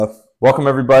Welcome,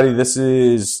 everybody. This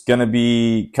is going to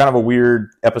be kind of a weird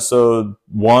episode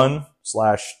 1/2,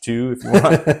 if you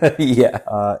want.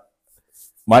 Yeah.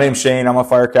 My name's Shane. I'm a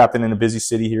fire captain in a busy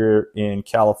city here in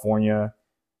California.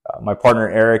 My partner,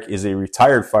 Eric, is a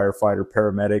retired firefighter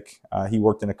paramedic. He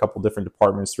worked in a couple different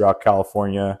departments throughout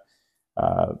California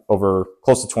over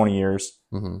close to 20 years.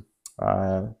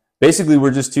 Basically, we're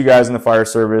just two guys in the fire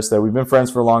service that we've been friends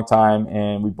for a long time,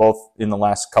 and we both, in the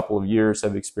last couple of years,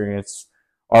 have experienced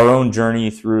our own journey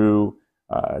through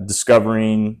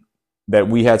discovering that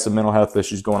we had some mental health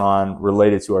issues going on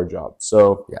related to our job.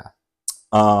 So,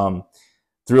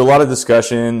 through a lot of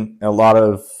discussion, a lot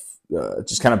of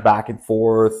just kind of back and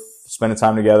forth, spending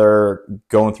time together,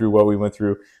 going through what we went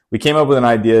through, we came up with an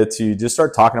idea to just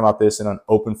start talking about this in an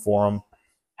open forum,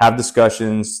 have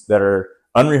discussions that are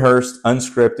unrehearsed,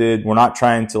 unscripted. We're not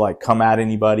trying to come at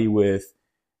anybody with,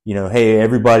 hey,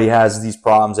 everybody has these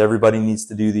problems, everybody needs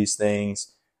to do these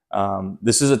things.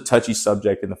 This is a touchy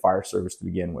subject in the fire service to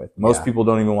begin with. Most people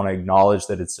don't even want to acknowledge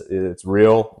that it's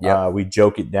real. We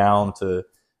joke it down to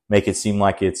make it seem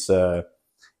like it's a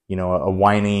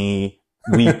whiny,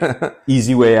 weak,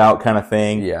 easy way out kind of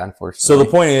thing. Yeah, unfortunately. So the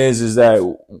point is that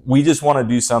we just want to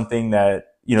do something that,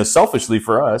 selfishly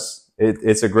for us,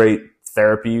 it's a great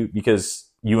therapy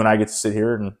because you and I get to sit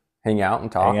here and hang out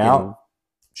and talk,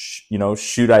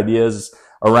 shoot ideas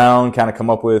around, kind of come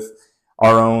up with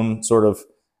our own sort of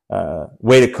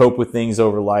way to cope with things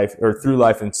over life or through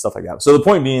life and stuff like that. So the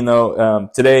point being, though,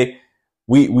 today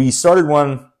we started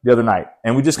one the other night,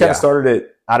 and we just kind of started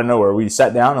it out of nowhere. We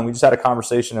sat down and we just had a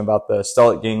conversation about the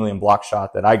stellate ganglion block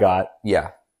shot that I got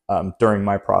during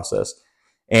my process,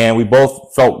 and we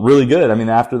both felt really good. I mean,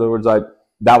 afterwards,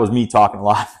 that was me talking a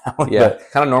lot. Kind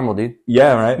of normal, dude.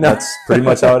 Yeah, right. No. That's pretty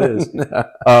much how it is.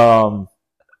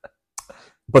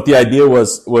 But the idea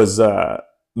was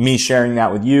me sharing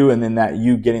that with you, and then that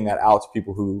you getting that out to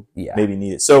people who maybe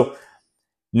need it. So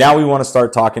now we want to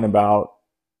start talking about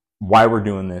why we're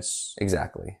doing this.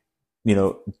 Exactly.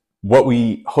 What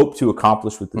we hope to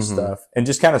accomplish with this stuff, and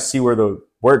just kind of see where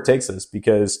it takes us,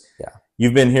 because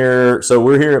you've been here. So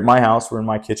we're here at my house. We're in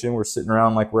my kitchen. We're sitting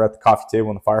around like we're at the coffee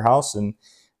table in the firehouse, and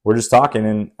we're just talking.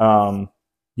 And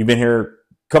you've been here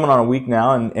coming on a week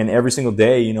now, and every single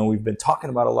day, we've been talking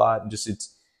about a lot, and just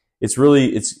it's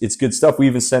really good stuff. We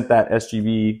even sent that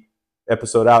SGV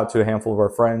episode out to a handful of our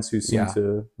friends who seem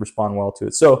to respond well to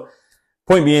it. So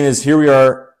point being is, here we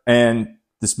are, and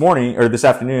this morning or this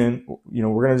afternoon,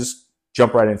 we're going to just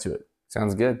jump right into it.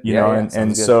 Sounds good.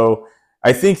 So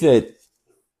I think that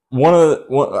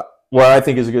what I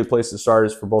think is a good place to start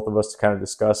is for both of us to kind of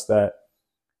discuss that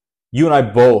you and I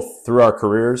both, through our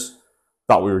careers,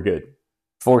 thought we were good.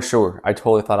 For sure. I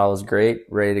totally thought I was great,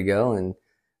 ready to go. And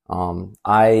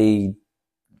I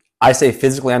say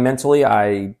physically and mentally,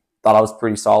 I thought I was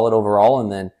pretty solid overall.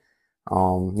 And then,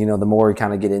 the more we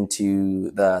kind of get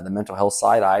into the mental health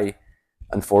side,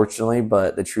 unfortunately,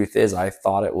 but the truth is, I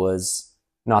thought it was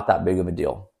not that big of a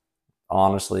deal.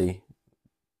 Honestly,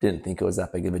 didn't think it was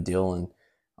that big of a deal.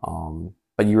 And,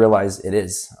 but you realize it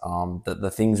is.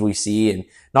 The things we see, and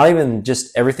not even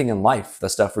just everything in life, the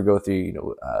stuff we go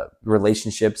through,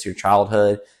 relationships, your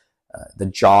childhood, the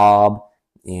job,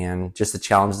 and just the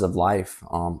challenges of life,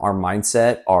 our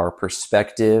mindset, our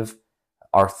perspective,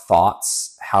 our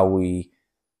thoughts, how we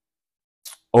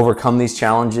overcome these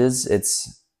challenges.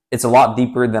 It's a lot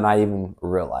deeper than I even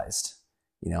realized,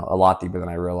 a lot deeper than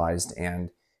I realized. And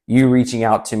you reaching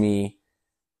out to me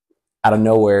out of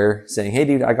nowhere saying, hey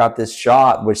dude, I got this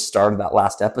shot, which started that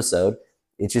last episode.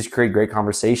 It just created great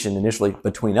conversation initially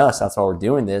between us. That's why we're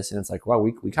doing this. And it's like, wow,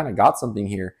 we kind of got something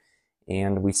here.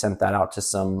 And we sent that out to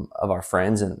some of our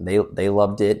friends, and they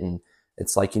loved it. And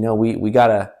it's like, we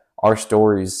gotta, our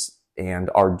stories and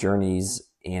our journeys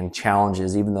and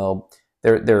challenges, even though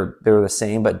they're the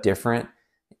same but different,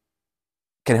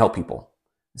 can help people.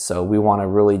 So we want to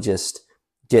really just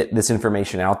get this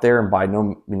information out there. And by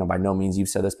no means, you've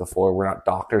said this before, we're not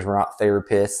doctors, we're not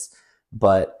therapists,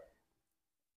 but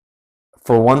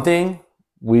for one thing,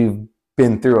 we've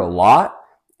been through a lot.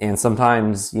 And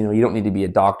sometimes, you don't need to be a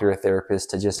doctor or a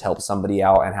therapist to just help somebody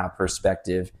out and have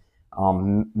perspective.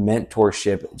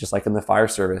 Mentorship, just like in the fire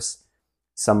service,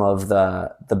 some of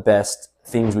the best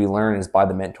things we learn is by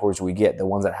the mentors we get, the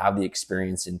ones that have the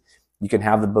experience. And you can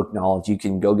have the book knowledge, you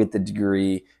can go get the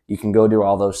degree, you can go do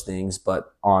all those things,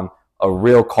 but on a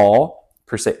real call,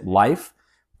 per se, life,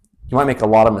 you might make a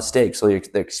lot of mistakes. So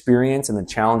the experience and the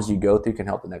challenge you go through can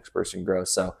help the next person grow.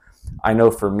 So I know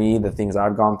for me, the things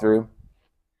I've gone through,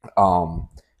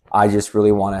 I just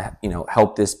really want to,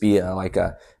 help this be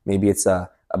maybe it's a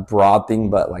a broad thing,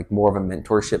 but like more of a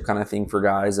mentorship kind of thing for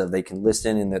guys of they can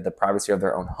listen in the privacy of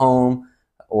their own home,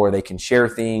 or they can share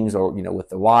things, or, you know, with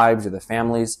the wives or the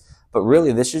families. But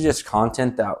really, this is just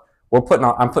content that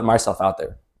I'm putting myself out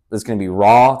there. It's going to be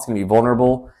raw. It's going to be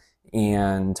vulnerable.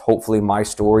 And hopefully my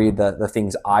story, the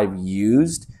things I've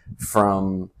used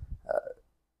from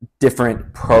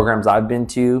different programs I've been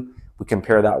to, we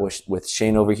compare that with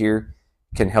Shane over here,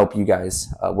 can help you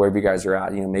guys wherever you guys are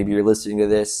at. You know, maybe you're listening to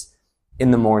this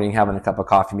in the morning, having a cup of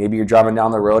coffee. Maybe you're driving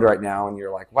down the road right now and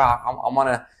you're like, wow,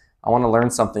 I want to learn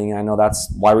something. And I know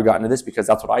that's why we got into this, because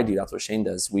that's what I do. That's what Shane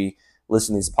does. We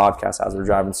listen to these podcasts as we're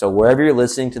driving. So wherever you're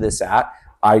listening to this at,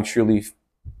 I truly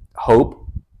hope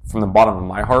from the bottom of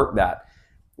my heart that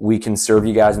we can serve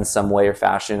you guys in some way or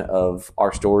fashion of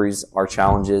our stories, our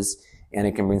challenges, and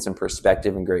it can bring some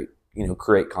perspective and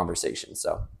create conversation.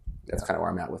 So that's kind of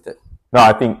where I'm at with it. No,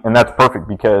 I think, and that's perfect,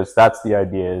 because that's the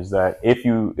idea, is that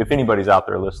if anybody's out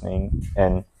there listening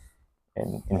and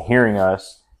hearing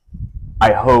us,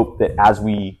 I hope that as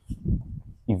we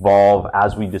evolve,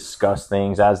 as we discuss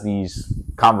things, as these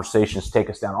conversations take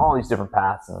us down all these different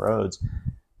paths and roads,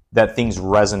 that things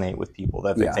resonate with people,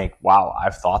 that they think, wow,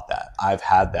 I've thought that. I've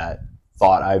had that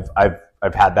thought.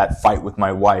 I've had that fight with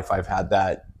my wife. I've had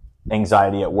that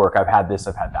anxiety at work. I've had this,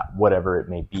 I've had that, whatever it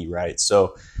may be, right?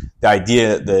 So the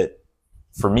idea that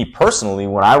for me personally,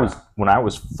 when I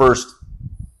was first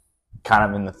kind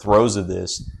of in the throes of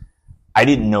this, I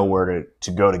didn't know where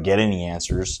to go to get any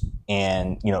answers.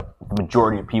 And, you know, the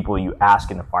majority of people you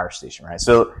ask in the fire station, right?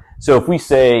 So if we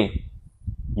say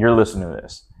you're listening to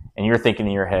this and you're thinking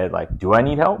in your head, like, do I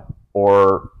need help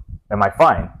or am I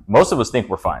fine? Most of us think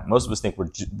we're fine. Most of us think we're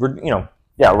you know,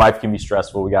 yeah, life can be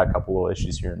stressful. We got a couple of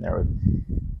issues here and there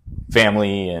with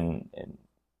family and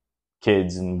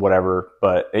kids and whatever,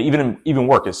 but even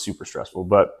work is super stressful.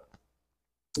 But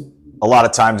a lot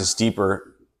of times it's deeper,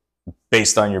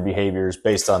 based on your behaviors,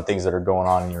 based on things that are going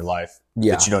on in your life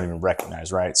that you don't even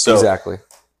recognize, right? So exactly.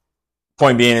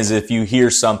 Point being is, if you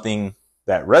hear something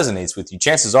that resonates with you,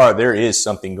 chances are there is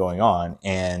something going on,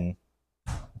 and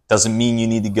doesn't mean you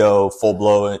need to go full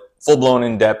blown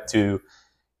in depth to,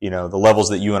 you know, the levels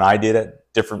that you and I did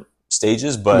at different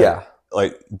stages, but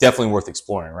like definitely worth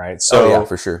exploring, right? So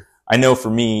for sure. I know for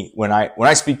me, when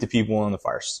I speak to people in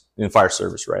the fire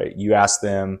service, right, you ask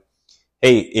them,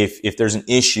 hey, if there's an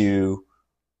issue,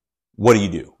 what do you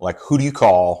do? Like, who do you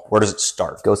call? Where does it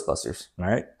start? Ghostbusters. All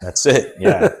right. That's it.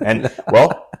 Yeah. And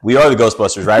well, we are the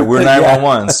Ghostbusters, right? We're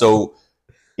 911. So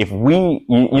if we,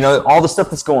 you know, all the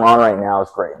stuff that's going on right now is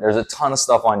great. There's a ton of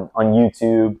stuff on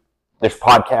YouTube. There's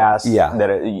podcasts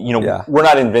that, you know, we're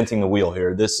not inventing the wheel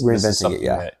here. We're inventing something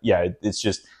that,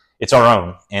 it's our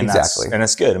own. And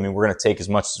that's good. I mean, we're going to take as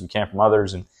much as we can from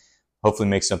others and hopefully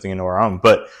make something into our own.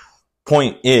 But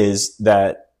point is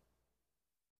that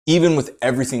even with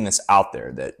everything that's out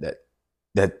there,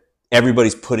 that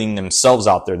everybody's putting themselves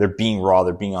out there, they're being raw,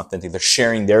 they're being authentic, they're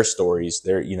sharing their stories,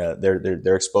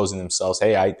 they're exposing themselves.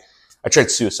 Hey, I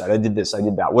tried suicide, I did this, I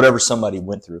did that, whatever somebody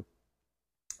went through.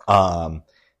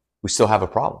 We still have a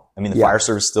problem. I mean, the fire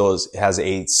service still has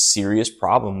a serious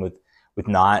problem with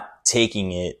not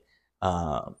taking it,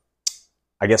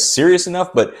 I guess, serious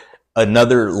enough. But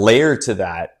another layer to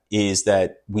that is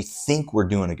that we think we're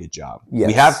doing a good job. Yes.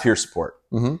 We have peer support,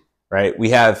 right?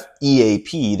 We have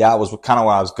EAP. That was kind of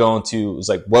what I was going to. It was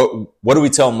like, what do we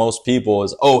tell most people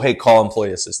is, oh, hey, call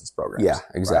employee assistance programs. Yeah,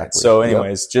 exactly. Right? So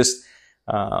anyways, just,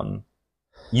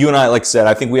 you and I, like I said,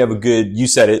 I think we have a good, you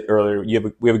said it earlier,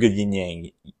 we have a good yin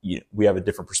yang. We have a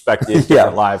different perspective,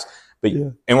 different lives, but,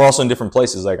 and we're also in different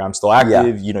places. Like, I'm still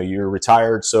active, you know, you're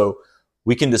retired. So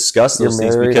we can discuss those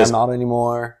things because I'm not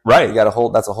anymore. Right. You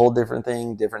got that's a whole different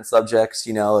thing, different subjects.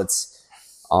 You know, it's,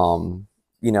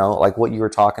 you know, like what you were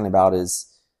talking about is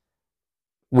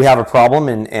we have a problem,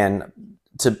 and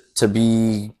to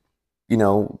be, you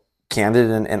know, candid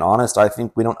and honest, I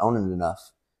think we don't own it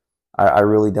enough. I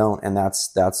really don't. And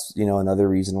that's, you know, another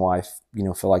reason why I, you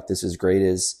know, feel like this is great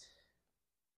is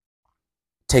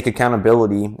take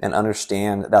accountability and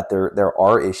understand that there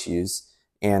are issues,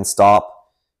 and stop,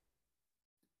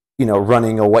 you know,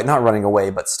 not running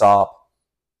away, but stop,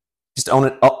 just own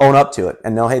up to it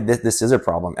and know, hey, this is a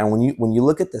problem. And when you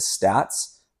look at the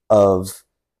stats of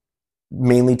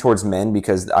mainly towards men,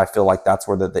 because I feel like that's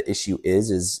where the issue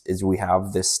is we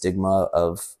have this stigma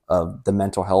of the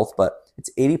mental health, but it's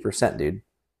 80%, dude.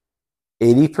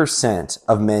 80%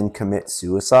 of men commit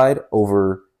suicide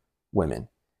over women.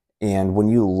 And when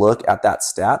you look at that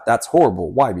stat, that's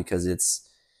horrible. Why? Because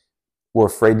we're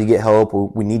afraid to get help.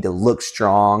 We need to look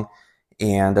strong.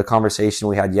 And a conversation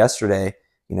we had yesterday,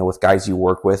 you know, with guys you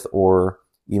work with, or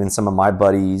even some of my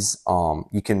buddies,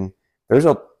 there's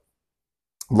a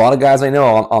lot of guys I know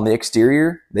on the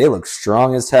exterior, they look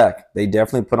strong as heck. They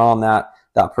definitely put on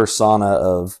that persona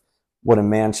of what a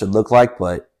man should look like,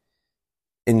 but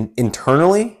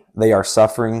internally they are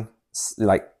suffering,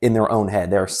 like in their own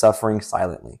head. They are suffering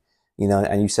silently,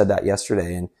 and you said that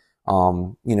yesterday. And,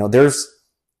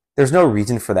 there's no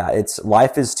reason for that.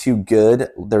 Life is too good.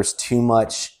 There's too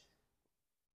much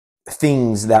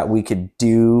things that we could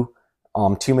do.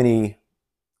 Too many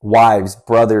wives,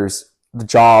 brothers, the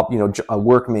job,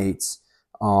 workmates.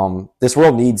 This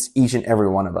world needs each and every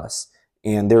one of us.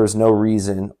 And there is no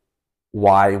reason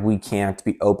why we can't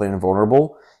be open and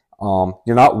vulnerable.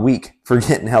 You're not weak for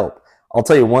getting help. I'll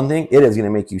tell you one thing, it is going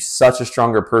to make you such a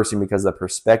stronger person, because the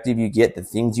perspective you get, the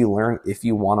things you learn, if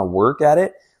you want to work at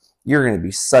it, you're going to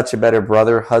be such a better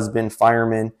brother, husband,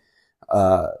 fireman,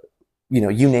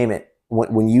 you name it.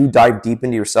 When you dive deep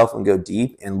into yourself and go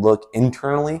deep and look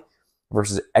internally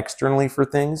versus externally for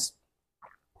things,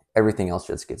 everything else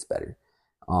just gets better.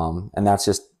 And that's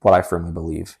just what I firmly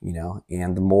believe,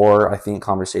 and the more I think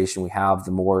conversation we have,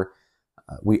 the more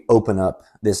we open up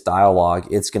this dialogue,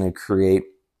 it's going to create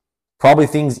probably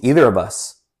things either of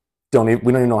us we don't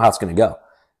even know how it's going to go,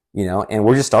 and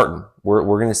we're just starting. We're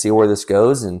going to see where this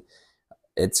goes, and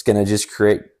it's going to just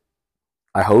create,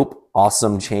 I hope,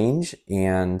 awesome change,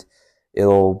 and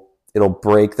it'll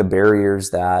break the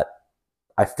barriers that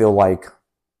I feel like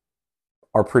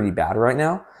are pretty bad right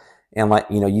now. And like,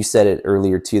 you said it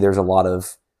earlier too, there's a lot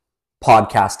of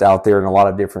podcasts out there and a lot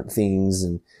of different things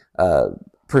and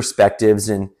perspectives,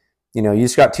 and you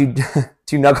just got two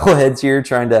knuckleheads here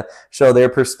trying to show their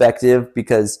perspective,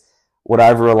 because what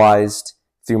I've realized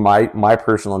through my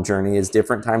personal journey is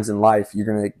different times in life, you're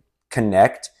going to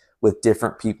connect with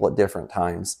different people at different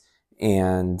times,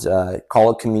 and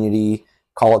call it community,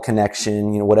 call it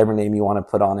connection, whatever name you want to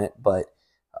put on it. But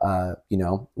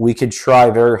we could try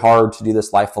very hard to do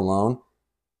this life alone.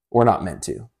 We're not meant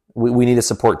to. We need a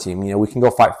support team. We can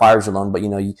go fight fires alone, but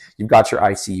you've got your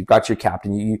IC, you've got your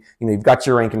captain, you've got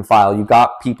your rank and file, you've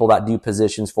got people that do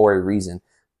positions for a reason.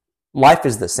 Life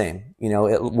is the same.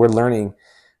 We're learning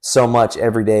so much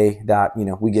every day that,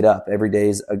 we get up. Every day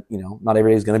is, not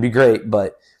every day is going to be great,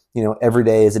 but, every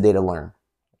day is a day to learn.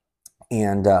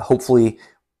 And hopefully,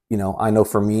 I know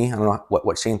for me, I don't know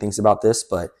what Shane thinks about this,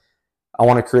 but I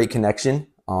want to create connection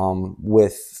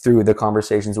through the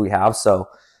conversations we have. So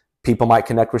people might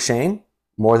connect with Shane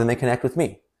more than they connect with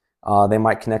me. They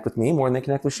might connect with me more than they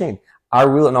connect with Shane. I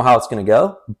really don't know how it's going to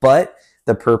go, but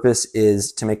the purpose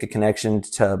is to make a connection,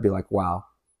 to be like, wow,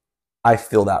 I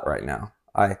feel that right now.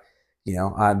 I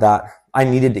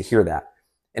needed to hear that.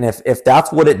 And if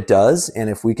that's what it does, and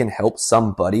if we can help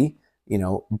somebody,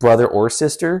 brother or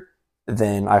sister,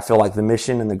 then I feel like the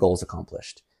mission and the goal is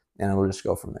accomplished, and we'll just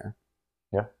go from there.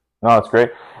 Yeah, no, that's great.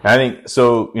 And I think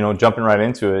so. Jumping right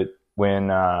into it, when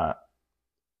I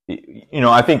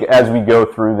think as we go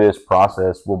through this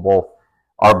process, both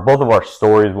of our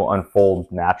stories will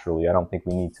unfold naturally. I don't think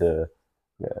we need to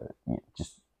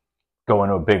just go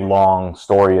into a big long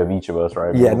story of each of us,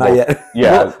 right? Yeah, not yet.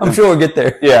 Yeah, I'm sure we'll get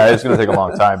there. Yeah, it's going to take a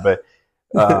long time. But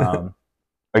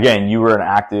again, you were an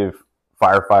active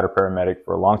firefighter, paramedic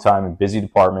for a long time in busy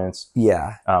departments.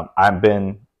 Yeah. I've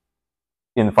been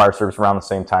in the fire service around the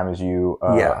same time as you.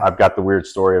 I've got the weird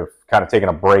story of kind of taking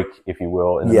a break, if you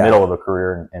will, in the middle of a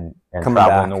career and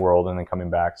traveling the world and then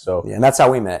coming back. So and that's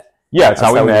how we met. Yeah, that's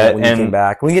how we met. When you came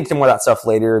back. We can get into more of that stuff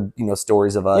later,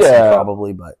 stories of us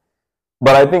probably,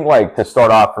 But I think, like, to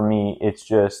start off for me, it's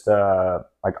just,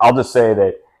 I'll just say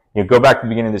that, go back to the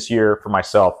beginning of this year for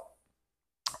myself.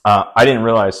 I didn't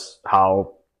realize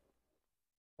how,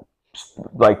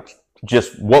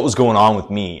 just what was going on with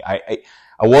me.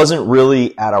 I wasn't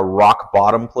really at a rock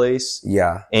bottom place.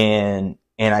 Yeah. And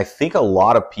I think a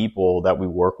lot of people that we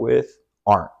work with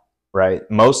aren't, right?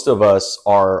 Most of us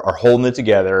are holding it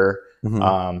together,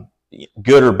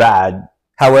 good or bad.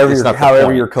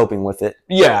 However you're coping with it.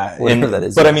 Yeah. That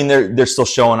is. But I mean, they're still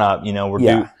showing up,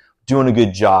 we're doing a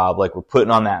good job. Like, we're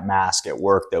putting on that mask at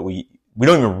work that we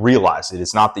don't even realize it.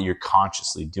 It's not that you're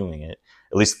consciously doing it.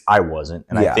 At least I wasn't.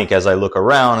 And I think as I look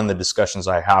around and the discussions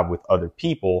I have with other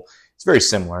people, it's very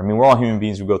similar. I mean, we're all human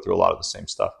beings. We go through a lot of the same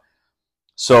stuff.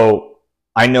 So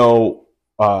I know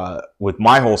with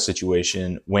my whole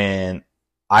situation, when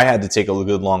I had to take a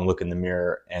good long look in the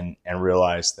mirror and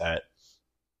realize that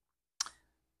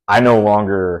I no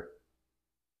longer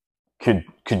could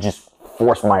just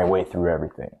force my way through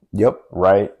everything. Yep.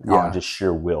 Right? Yeah. Just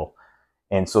sheer will.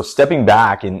 And so stepping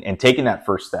back and taking that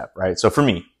first step, right? So for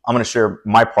me, I'm going to share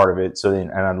my part of it.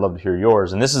 And I'd love to hear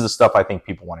yours. And this is the stuff I think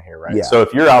people want to hear, right? Yeah. So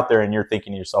if you're out there and you're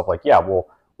thinking to yourself, like, yeah, well,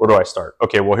 where do I start?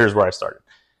 Okay, well, here's where I started.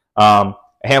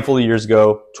 a handful of years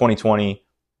ago, 2020,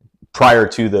 prior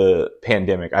to the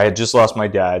pandemic. I had just lost my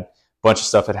dad. A bunch of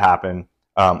stuff had happened.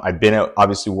 I'd been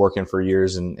obviously working for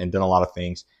years and done a lot of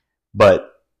things,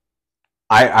 but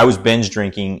I was binge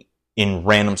drinking in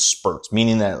random spurts,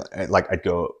 meaning that like I'd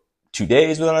go 2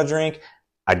 days without a drink.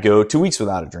 I'd go 2 weeks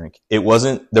without a drink. There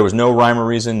was no rhyme or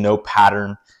reason, no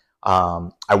pattern.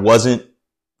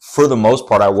 For the most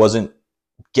part, I wasn't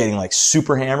getting like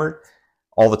super hammered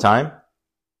all the time,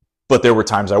 but there were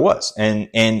times I was. And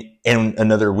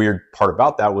another weird part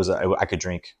about that was I could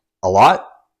drink a lot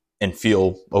and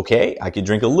feel okay. I could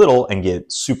drink a little and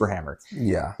get super hammered.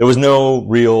 Yeah. There was no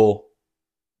real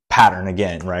pattern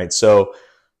again, right? So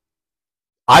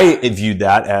I viewed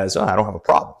that as, I don't have a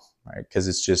problem, right? Because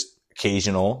it's just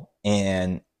occasional.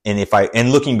 And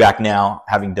looking back now,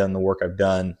 having done the work I've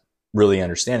done, really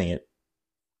understanding it,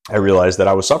 I realized that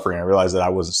I was suffering. I realized that I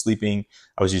wasn't sleeping.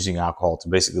 I was using alcohol to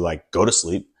basically like go to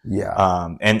sleep. Yeah.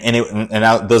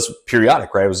 Those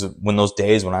periodic, right? It was when those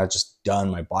days when I was just done,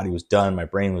 my body was done, my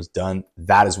brain was done.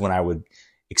 That is when I would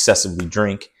excessively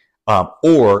drink.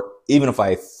 Or even if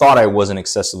I thought I wasn't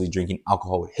excessively drinking,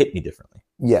 alcohol would hit me differently.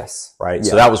 Yes. Right. Yeah.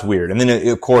 So that was weird. And then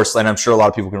of course, and I'm sure a lot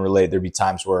of people can relate, there'd be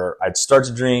times where I'd start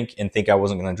to drink and think I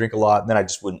wasn't going to drink a lot. And then I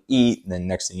just wouldn't eat. And then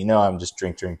next thing you know, I'm just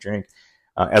drink.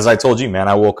 As I told you, man,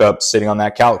 I woke up sitting on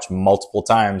that couch multiple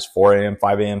times, 4 a.m.,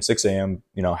 5 a.m., 6 a.m.,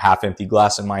 half empty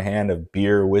glass in my hand of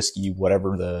beer, whiskey,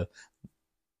 whatever the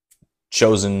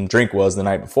chosen drink was the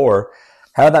night before.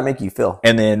 How did that make you feel?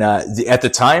 And then at the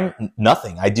time,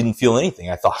 nothing. I didn't feel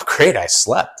anything. I thought, great, I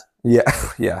slept. Yeah.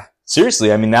 Yeah.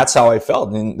 Seriously, I mean, that's how I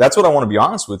felt. And that's what I want to be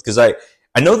honest with, because I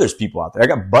know there's people out there. I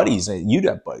got buddies. You'd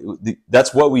have buddies.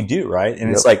 That's what we do, right?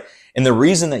 And It's like, and the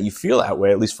reason that you feel that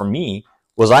way, at least for me,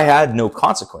 was I had no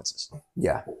consequences.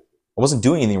 Yeah. I wasn't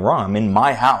doing anything wrong. I'm in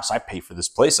my house. I pay for this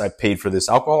place. I paid for this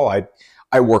alcohol.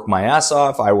 I work my ass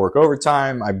off. I work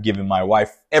overtime. I've given my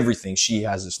wife everything. She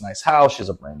has this nice house. She has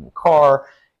a brand new car,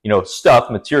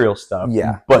 material stuff.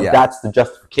 Yeah. But that's the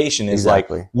justification is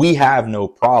exactly. Like, we have no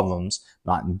problems,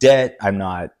 not in debt. I'm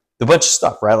not a bunch of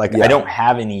stuff, right? Like I don't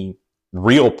have any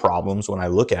real problems when I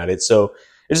look at it. So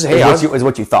it's just, is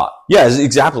what you thought. Yeah,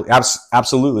 exactly.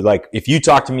 Absolutely. Like if you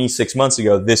talked to me 6 months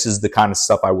ago, this is the kind of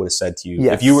stuff I would have said to you.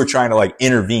 Yes. If you were trying to like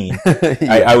intervene,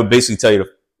 I would basically tell you to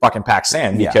fucking pack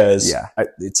sand because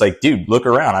it's like, dude, look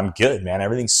around. I'm good, man.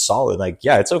 Everything's solid. Like,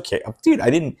 yeah, it's okay. Dude, I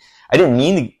didn't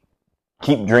mean to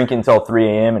keep drinking until 3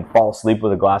 a.m. and fall asleep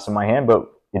with a glass in my hand,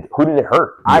 but who did it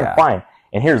hurt? I'm fine.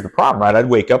 And here's the problem, right? I'd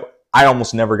wake up. I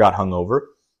almost never got hungover.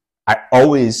 I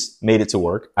always made it to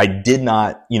work. I did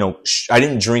not, I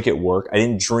didn't drink at work. I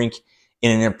didn't drink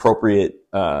in inappropriate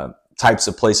types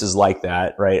of places like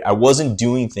that, right? I wasn't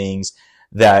doing things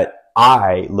that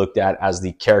I looked at as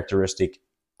the characteristic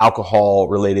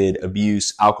alcohol-related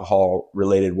abuse,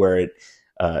 alcohol-related where it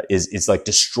it's like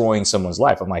destroying someone's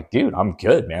life. I'm like, dude, I'm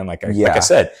good, man. Like I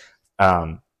said,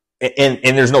 and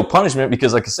there's no punishment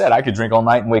because, like I said, I could drink all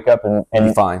night and wake up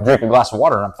and fine. Drink a glass of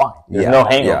water and I'm fine. There's no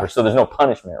hangover, so there's no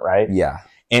punishment, right? Yeah.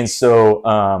 And so,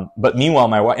 but meanwhile,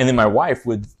 my wife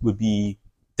would be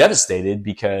devastated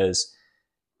because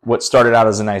what started out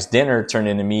as a nice dinner turned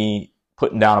into me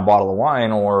putting down a bottle of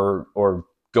wine or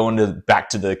going back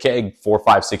to the keg 4,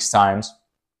 5, 6 times.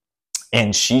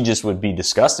 And she just would be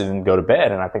disgusted and go to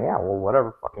bed. And I think, yeah, well,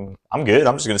 whatever, I'm good.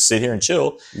 I'm just going to sit here and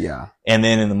chill. Yeah. And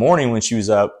then in the morning when she was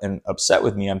up and upset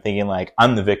with me, I'm thinking like,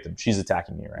 I'm the victim. She's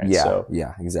attacking me, right? Yeah. So,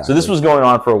 yeah, exactly. So this was going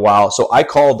on for a while. So I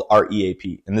called our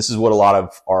EAP, and this is what a lot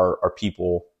of our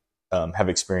people have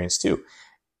experienced too.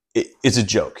 It's a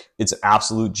joke. It's an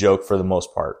absolute joke for the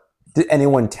most part. Did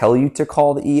anyone tell you to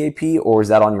call the EAP, or is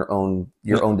that on your own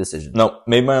decision? No,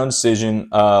 made my own decision.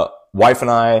 Wife and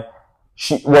I,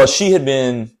 she had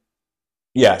been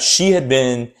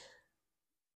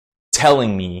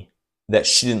telling me that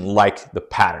she didn't like the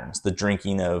patterns, the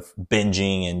drinking of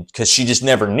binging, and because she just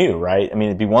never knew, right? I mean,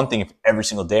 it'd be one thing if every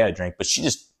single day I drank, but she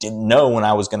just didn't know when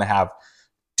I was going to have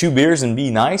 2 beers and be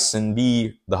nice and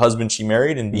be the husband she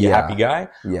married and be a happy guy,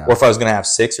 or if I was going to have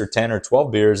 6 or 10 or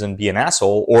 12 beers and be an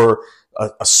asshole, or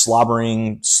a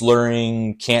slobbering,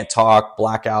 slurring, can't talk,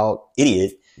 blackout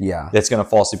idiot that's going to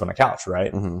fall asleep on the couch,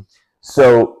 right? Mm-hmm.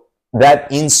 So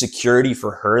that insecurity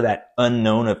for her, that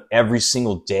unknown of every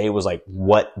single day was like,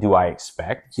 what do I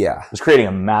expect? Yeah. It was creating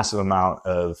a massive amount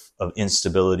of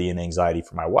instability and anxiety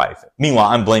for my wife. Meanwhile,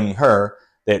 I'm blaming her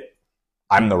that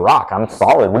I'm the rock. I'm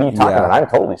solid. What are you talking about? I'm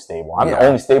totally stable. I'm the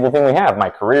only stable thing we have. My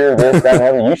career, this, that, and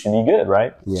everything. You should be good,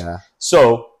 right? Yeah.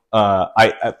 So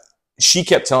she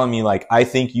kept telling me, like, I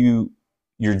think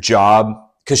your job,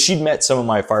 because she'd met some of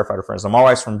my firefighter friends. My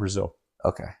wife's from Brazil.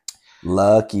 Okay.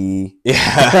 Lucky.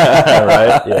 Yeah.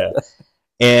 Right. Yeah.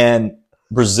 And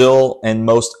Brazil and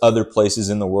most other places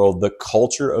in the world, the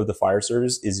culture of the fire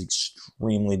service is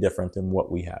extremely different than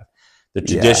what we have. The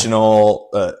traditional,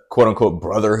 quote unquote,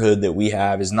 brotherhood that we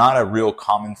have is not a real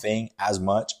common thing as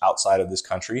much outside of this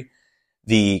country.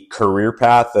 The career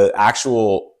path, the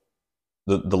actual,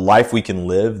 the life we can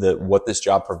live, what this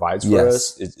job provides for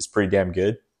us is pretty damn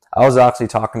good. I was actually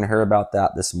talking to her about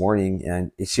that this morning,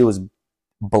 and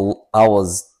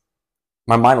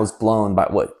my mind was blown by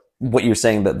what you're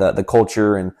saying, that the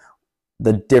culture and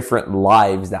the different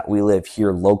lives that we live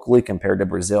here locally compared to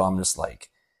Brazil. I'm just like,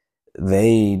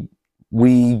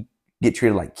 we get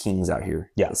treated like kings out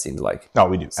here. Yeah. It seems like. No,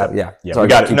 we do. So, yeah. So we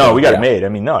got it made. I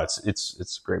mean, no, it's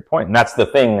a great point. And that's the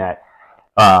thing that,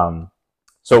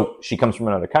 so she comes from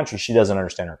another country. She doesn't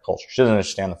understand our culture. She doesn't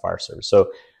understand the fire service.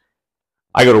 So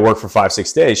I go to work for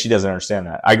 5-6 days. She doesn't understand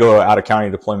that. I go out of county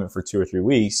deployment for 2 or 3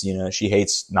 weeks. You know, she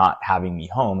hates not having me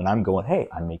home, and I'm going, hey,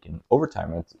 I'm making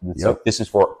overtime. It's like, this is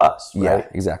for us. Right? Yeah,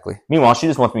 exactly. Meanwhile, she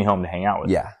just wants me home to hang out with.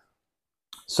 Yeah.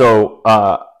 So,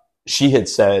 she had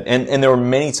said, and there were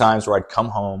many times where I'd come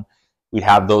home, we'd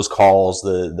have those calls,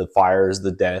 the fires,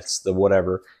 the deaths, the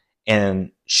whatever,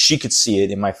 and she could see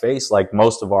it in my face. Like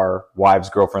most of our wives,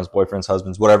 girlfriends, boyfriends,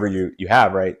 husbands, whatever you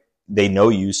have, right? They know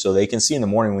you, so they can see in the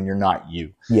morning when you're not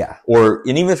you. Yeah.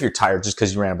 And even if you're tired just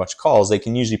because you ran a bunch of calls, they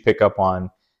can usually pick up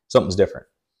on something's different.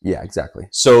 Yeah, exactly.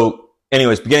 So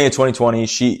anyways, beginning of 2020,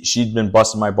 she'd been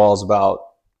busting my balls about,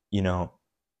 you know,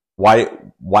 why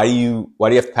do you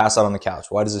have to pass out on the couch?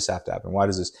 Why does this have to happen? Why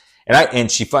does this?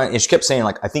 And she kept saying,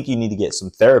 like, I think you need to get some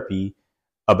therapy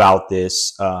about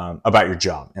this, about your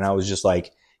job. And I was just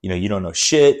like, you know, you don't know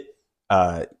shit.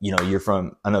 You know, you're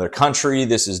from another country.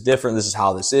 This is different. This is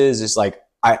how this is. It's like,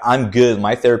 I'm good.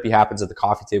 My therapy happens at the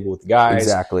coffee table with the guys.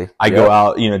 Exactly. I go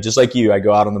out, you know, just like you, I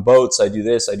go out on the boats. I do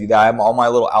this, I do that. I have all my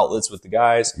little outlets with the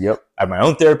guys. Yep. I have my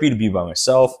own therapy to be by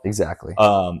myself. Exactly.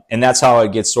 And that's how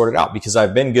it gets sorted out, because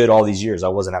I've been good all these years. I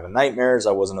wasn't having nightmares.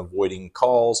 I wasn't avoiding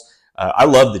calls. I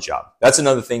love the job. That's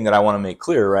another thing that I want to make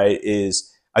clear, right?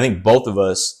 Is I think both of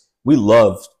us, we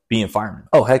love being firemen.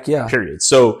 Oh, heck yeah. Period.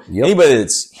 So anybody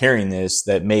that's hearing this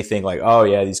that may think like, oh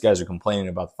yeah, these guys are complaining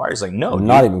about the fire. It's like, no,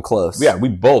 not even close. Yeah, we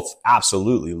both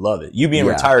absolutely love it. You being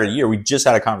retired a year, we just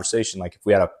had a conversation. Like if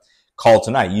we had a call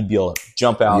tonight, you'd be able to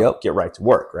jump out, get right to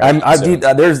work. Right.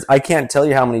 I can't tell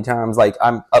you how many times, like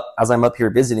as I'm up here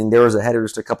visiting, there was a header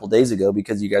just a couple days ago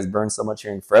because you guys burned so much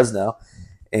here in Fresno.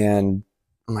 And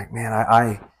I'm like, man,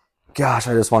 I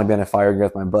just want to be on a fire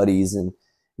with my buddies and,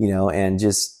 you know, and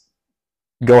just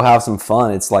go have some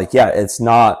fun. It's like, yeah, it's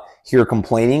not here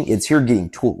complaining. It's here getting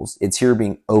tools. It's here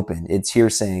being open. It's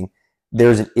here saying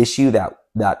there's an issue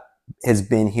that has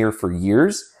been here for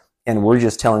years. And we're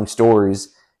just telling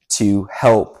stories to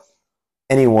help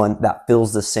anyone that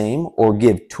feels the same, or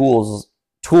give tools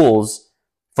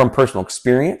from personal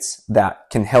experience that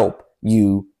can help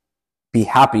you be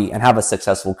happy and have a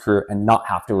successful career and not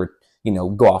have to, you know,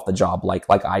 go off the job like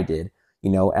I did, you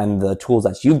know, and the tools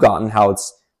that you've gotten, how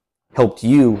it's helped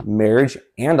you marriage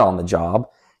and on the job,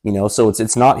 you know, so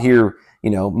it's not here, you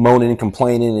know, moaning and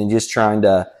complaining and just trying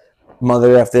to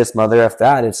mother F this, mother F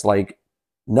that. It's like,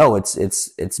 no,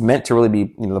 it's meant to really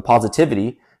be, you know, the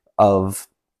positivity of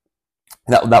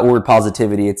that word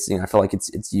positivity. It's, you know, I feel like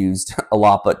it's used a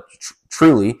lot, but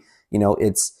truly, you know,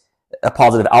 it's a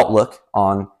positive outlook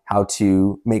on how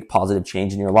to make positive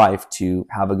change in your life to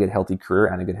have a good, healthy career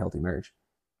and a good, healthy marriage.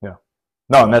 Yeah.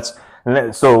 No,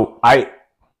 and so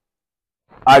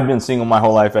I've been single my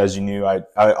whole life, as you knew. I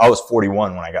was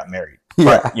 41 when I got married.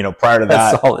 Yeah. You know, prior to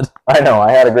that, that's solid. I know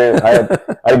I had a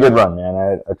good run,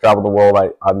 man. I traveled the world.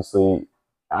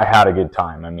 I had a good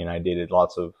time. I mean, I dated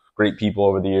lots of great people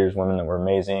over the years, women that were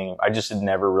amazing. I just had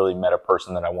never really met a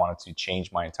person that I wanted to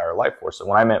change my entire life for. So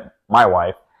when I met my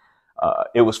wife,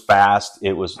 it was fast.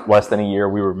 It was less than a year.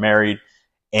 We were married.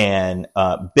 And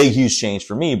big, huge change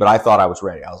for me, but I thought I was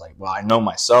ready. I was like, well, I know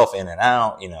myself in and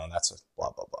out, you know, and that's a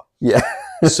blah, blah, blah. Yeah.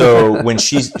 So when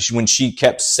she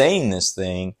kept saying this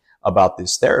thing about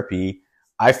this therapy,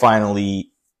 I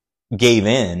finally gave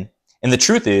in. And the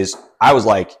truth is, I was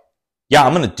like, yeah,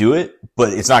 I'm going to do it,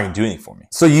 but it's not going to do anything for me.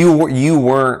 So you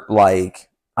weren't like,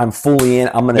 I'm fully in,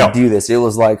 I'm going to do this. It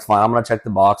was like, fine, I'm going to check the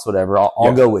box, whatever.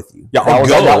 I'll go with you. Yeah,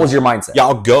 that was your mindset. Yeah,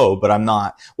 I'll go, but I'm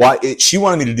not. Well, she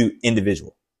wanted me to do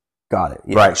individual. Got it.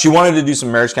 Yeah. Right. She wanted to do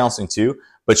some marriage counseling too,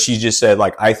 but she just said,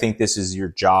 like, I think this is your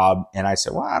job. And I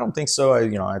said, well, I don't think so.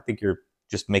 I think you're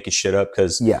just making shit up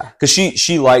because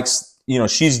she likes, you know,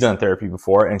 she's done therapy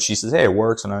before and she says, hey, it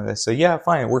works. And I say, yeah,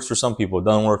 fine. It works for some people. It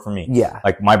doesn't work for me. Yeah.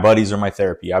 Like my buddies are my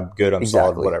therapy. I'm good. I'm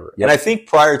solid, whatever. Yep. And I think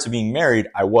prior to being married,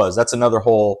 that's another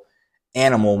whole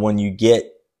animal when you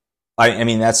get I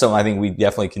mean, that's something I think we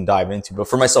definitely can dive into. But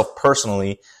for myself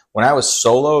personally, when I was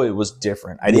solo, it was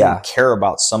different. I didn't care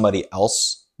about somebody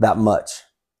else that much.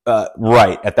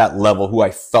 Right, at that level, who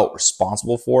I felt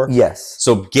responsible for. Yes.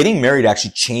 So getting married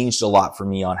actually changed a lot for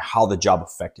me on how the job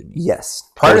affected me. Yes.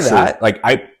 Prior to that, like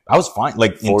I was fine.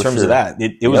 Like in terms of that,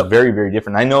 it was very, very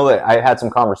different. I know that I had some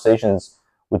conversations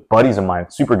with buddies of mine,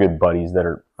 super good buddies that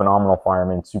are phenomenal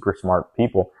firemen, super smart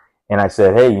people. And I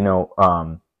said, hey, you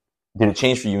know, did it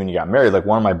change for you when you got married? Like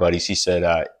one of my buddies, he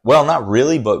said, well, not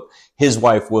really, but his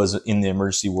wife was in the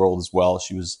emergency world as well.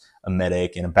 She was a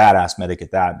medic and a badass medic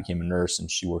at that, became a nurse, and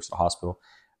she works at a hospital.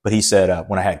 But he said,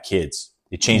 when I had kids,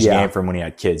 it changed the game for him when he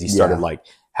had kids. He started like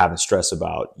having stress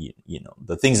about, you know,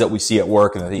 the things that we see at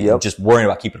work and just worrying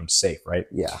about keeping them safe. Right.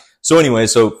 Yeah. So anyway,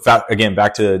 again,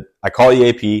 back to, I call the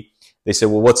AP. They said,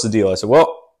 well, what's the deal? I said,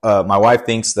 well, my wife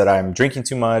thinks that I'm drinking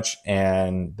too much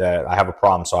and that I have a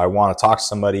problem. So I want to talk to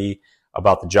somebody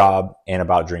about the job and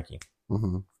about drinking.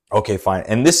 Mm-hmm. Okay, fine.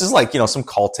 And this is like, you know, some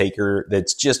call taker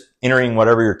that's just entering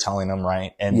whatever you're telling them,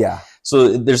 right? And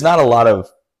so there's not a lot of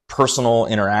personal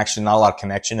interaction, not a lot of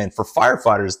connection. And for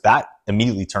firefighters, that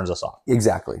immediately turns us off.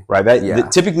 Exactly. Right?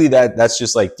 Typically that's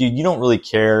just like, dude, you don't really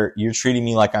care. You're treating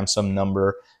me like I'm some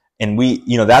number. And we,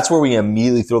 you know, that's where we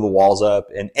immediately throw the walls up.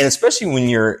 And especially when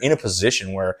you're in a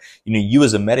position where, you know, you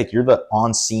as a medic, you're the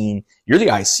on scene, you're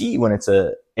the IC when it's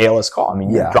a ALS call. I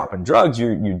mean, you're dropping drugs,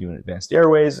 you're doing advanced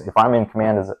airways. If I'm in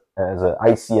command as an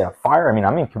IC at a fire, I mean,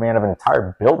 I'm in command of an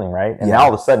entire building, right? And now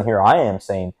all of a sudden here I am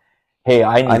saying, hey,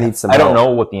 I need some help. I don't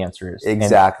know what the answer is.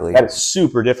 Exactly. And that is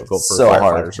super difficult for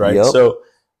firefighters, right? Yep. So,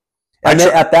 and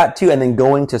then at that too, and then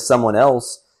going to someone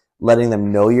else, letting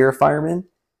them know you're a fireman,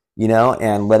 you know,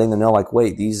 and letting them know like,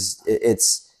 wait,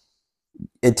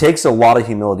 it takes a lot of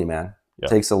humility, man. It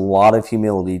takes a lot of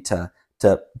humility to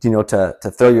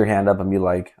throw your hand up and be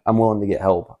like, I'm willing to get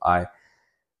help. I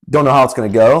don't know how it's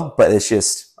going to go, but it's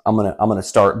just, I'm going to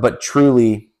start, but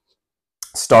truly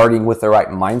starting with the right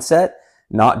mindset,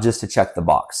 not just to check the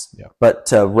box, but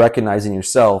to recognize in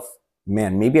yourself,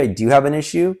 man, maybe I do have an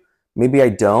issue. Maybe I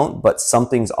don't, but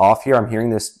something's off here. I'm hearing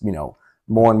this, you know,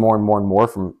 more and more and more and more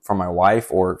from my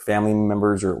wife or family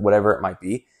members or whatever it might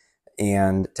be.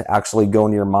 And to actually go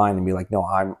into your mind and be like, no,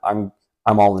 I'm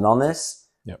all in on this.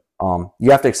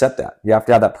 You have to accept that. You have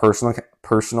to have that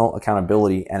personal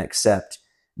accountability and accept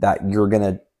that you're going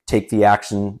to take the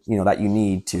action, you know, that you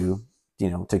need to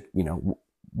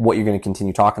what you're going to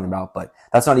continue talking about. But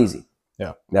that's not easy.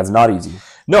 Yeah. That's not easy.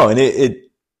 No. And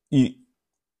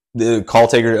the call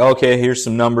taker, okay, here's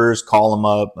some numbers, call them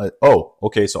up. Oh,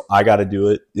 okay. So I got to do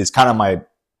it. It's kind of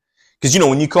because, you know,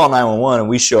 when you call 911 and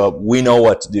we show up, we know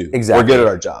what to do. Exactly. We're good at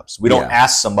our jobs. We don't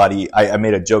ask somebody. I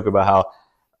made a joke about how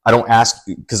I don't ask,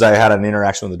 because I had an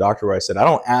interaction with the doctor where I said, I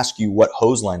don't ask you what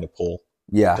hose line to pull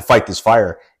to fight this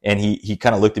fire. And he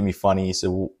kind of looked at me funny. He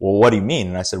said, well, what do you mean?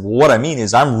 And I said, well, what I mean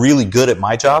is I'm really good at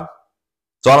my job,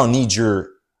 so I don't need your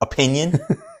opinion.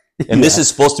 And this is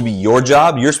supposed to be your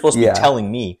job. You're supposed to be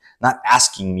telling me, not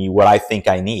asking me what I think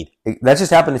I need. That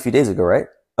just happened a few days ago, right?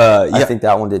 I think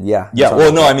that one did. Yeah.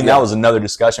 Well, no, I mean, that was another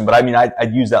discussion, but I mean,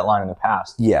 I'd used that line in the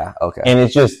past. Yeah. Okay. And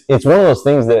it's one of those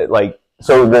things that, like,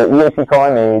 so the EAP call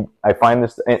I made, I find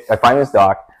this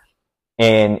doc,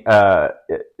 and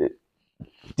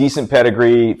decent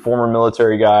pedigree, former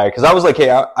military guy. Because I was like,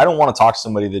 hey, I don't want to talk to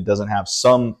somebody that doesn't have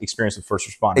some experience with first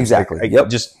responders. Exactly.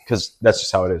 Just because that's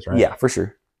just how it is, right? Yeah, for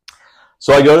sure.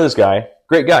 So I go to this guy,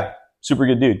 great guy, super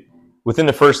good dude. Within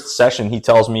the first session, he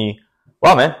tells me,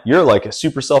 wow, man, you're like a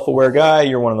super self-aware guy.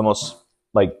 You're one of the most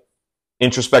like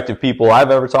introspective people I've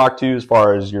ever talked to, as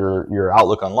far as your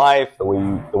outlook on life, the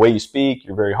way you speak.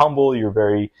 You're very humble. You're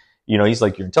very, you know, he's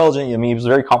like, you're intelligent. I mean, he was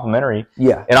very complimentary.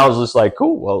 Yeah. And I was just like,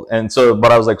 cool. Well,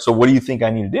 but I was like, so what do you think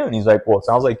I need to do? And he's like, well, it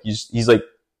sounds like he's like,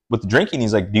 with the drinking,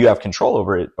 he's like, do you have control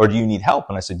over it, or do you need help?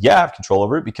 And I said, yeah, I have control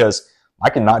over it, because I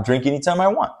can not drink anytime I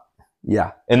want.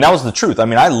 Yeah. And that was the truth. I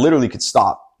mean, I literally could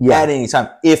stop at any time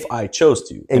if I chose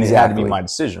to. And it had to be my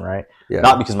decision, right? Yeah.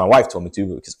 Not because my wife told me to,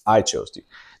 but because I chose to.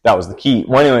 That was the key.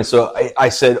 Well, anyway, so I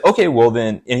said, okay, well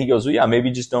then, and he goes, well, yeah,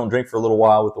 maybe just don't drink for a little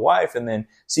while with the wife and then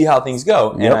see how things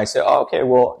go. And I said, oh, okay,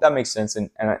 well, that makes sense. And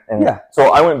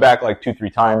so I went back like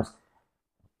 2-3 times.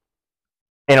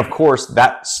 And of course,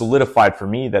 that solidified for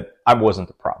me that I wasn't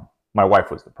the problem. My wife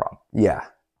was the problem. Yeah.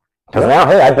 Because now,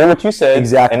 hey, I did what you said.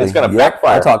 Exactly. And it's going to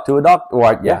backfire. I talked to a doctor.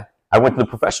 Well, I went to the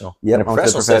professional. Yeah. And the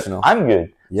professional said, I'm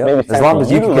good. Yeah. As long as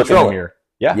you can control the mirror.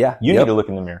 Yeah. You need to look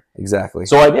in the mirror. Exactly.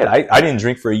 So I did. I didn't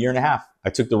drink for a year and a half. I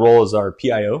took the role as our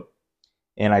PIO.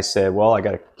 And I said, well, I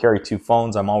got to carry 2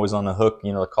 phones. I'm always on the hook.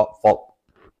 You know, fault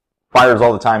fires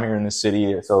all the time here in this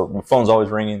city. So my phone's always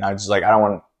ringing. I was just like, I don't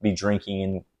want to be drinking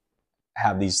and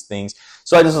have these things.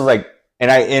 So I just was like,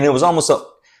 and it was almost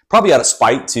probably out of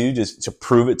spite too, just to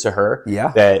prove it to her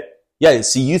that,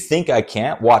 see, you think I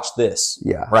can't watch this.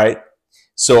 Yeah. Right.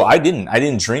 So I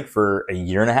didn't drink for a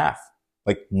year and a half,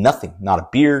 like nothing, not a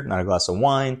beer, not a glass of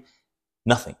wine,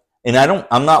 nothing. And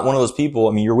I'm not one of those people.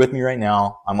 I mean, you're with me right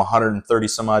now. I'm 130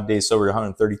 some odd days sober,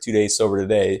 132 days sober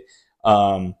today.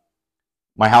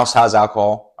 My house has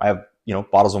alcohol. I have,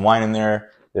 bottles of wine in there.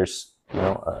 There's,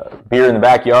 beer in the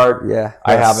backyard. Yeah.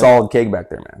 I have a solid keg back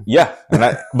there, man. Yeah.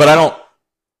 But I don't,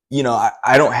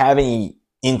 I don't have any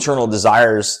internal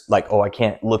desires like, oh, I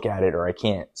can't look at it or I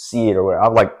can't see it or whatever.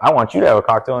 I'm like, I want you to have a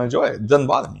cocktail and enjoy it. It doesn't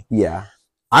bother me. Yeah.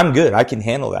 I'm good. I can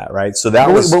handle that. Right. So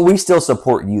but we still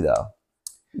support you though.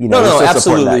 No,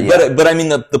 absolutely. But I mean,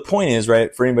 the point is,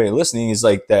 right, for anybody listening is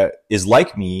like, that is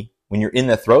like me when you're in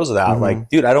the throes of that, like,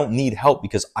 dude, I don't need help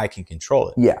because I can control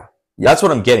it. Yeah. That's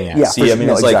what I'm getting at. Yeah, see, I mean,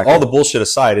 it's like all the bullshit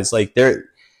aside, it's like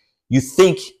you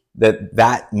think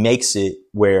that makes it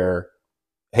where,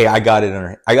 hey, I got it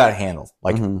handled.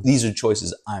 Like these are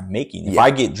choices I'm making. If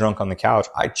I get drunk on the couch,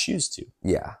 I choose to.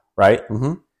 Yeah. Right.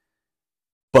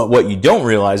 But what you don't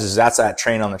realize is that's that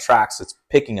train on the tracks that's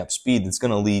picking up speed that's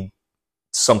going to lead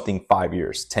something 5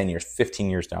 years, 10 years, 15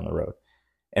 years down the road.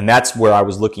 And that's where I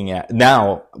was looking at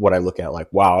now. What I look at,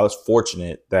 like, wow, I was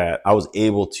fortunate that I was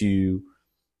able to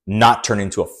not turn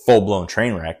into a full-blown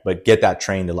train wreck, but get that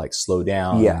train to like slow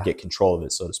down and get control of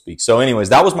it, so to speak. So anyways,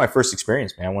 that was my first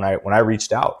experience, man, when I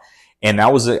reached out. And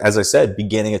that was, as I said,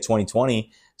 beginning of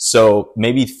 2020. So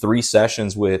maybe 3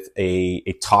 sessions with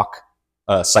a talk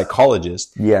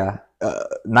psychologist. Yeah.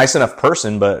 Nice enough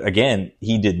person, but again,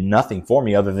 he did nothing for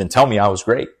me other than tell me I was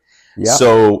great. Yeah.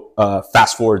 So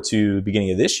fast forward to the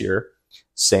beginning of this year,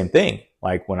 same thing.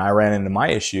 Like when I ran into my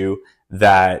issue,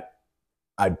 that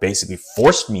I basically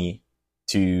forced me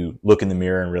to look in the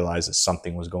mirror and realize that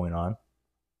something was going on.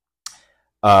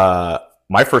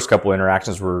 My first couple of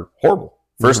interactions were horrible.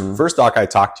 First doc I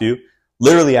talked to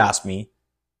literally asked me,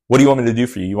 what do you want me to do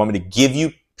for you? You want me to give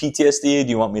you PTSD? Do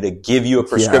you want me to give you a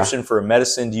prescription for a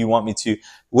medicine? Do you want me to,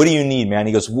 what do you need, man?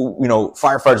 He goes, well,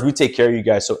 firefighters, we take care of you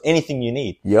guys. So anything you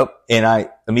need. Yep. And I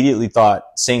immediately thought,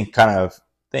 same kind of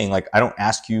thing. Like, I don't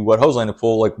ask you what hose line to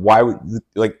pull. Like, why would,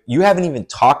 like, you haven't even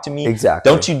talked to me. Exactly.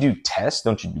 Don't you do tests?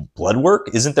 Don't you do blood work?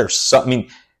 Isn't there something? I mean,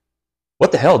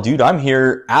 what the hell, dude? I'm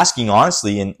here asking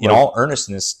honestly and in all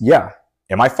earnestness. Yeah.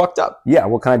 Am I fucked up? Yeah.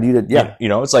 What can I do to, yeah.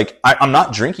 It's like, I'm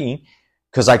not drinking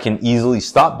because I can easily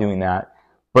stop doing that.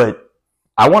 But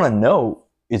I want to know,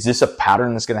 is this a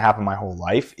pattern that's going to happen my whole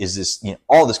life? Is this,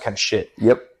 all this kind of shit?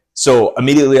 Yep. So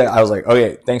immediately I was like,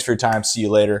 okay, thanks for your time. See you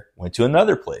later. Went to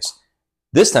another place.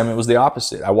 This time it was the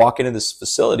opposite. I walk into this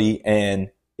facility and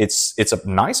it's a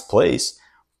nice place.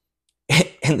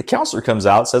 And the counselor comes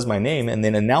out, says my name, and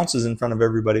then announces in front of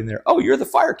everybody in there, oh, you're the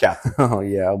fire captain. Oh,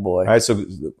 yeah, boy. All right, so,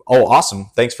 awesome.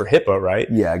 Thanks for HIPAA, right?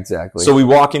 Yeah, exactly. So we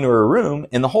walk into her room,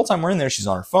 and the whole time we're in there, she's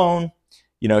on her phone.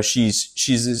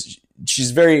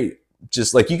 She's very,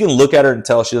 just like, you can look at her and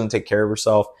tell she doesn't take care of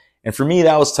herself. And for me,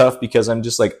 that was tough because I'm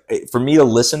just like, for me to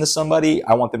listen to somebody,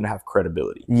 I want them to have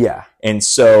credibility. Yeah. And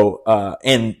so,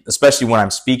 and especially when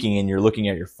I'm speaking and you're looking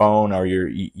at your phone or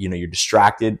you're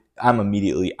distracted, I'm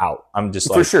immediately out. I'm just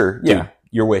like, for sure. Yeah.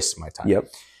 You're wasting my time. Yep.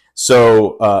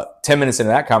 So, 10 minutes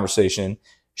into that conversation,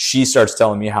 she starts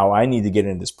telling me how I need to get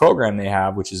into this program they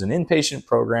have, which is an inpatient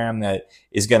program that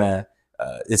is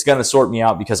it's going to sort me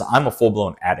out because I'm a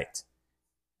full-blown addict.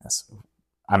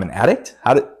 I'm an addict?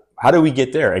 How do we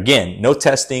get there? Again, no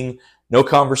testing, no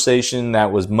conversation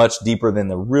that was much deeper than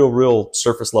the real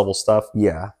surface level stuff.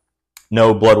 Yeah.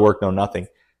 No blood work, no nothing.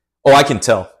 Oh, I can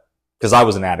tell because I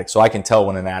was an addict. So I can tell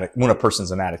when a person's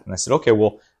an addict. And I said, okay,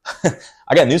 well,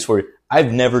 I got news for you.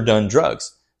 I've never done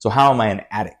drugs. So how am I an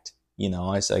addict? I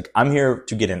was like, I'm here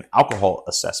to get an alcohol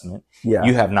assessment. Yeah.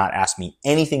 You have not asked me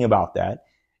anything about that.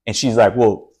 And she's like,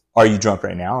 well, are you drunk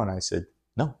right now? And I said,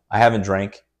 no, I haven't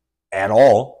drank at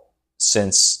all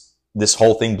since this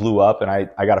whole thing blew up and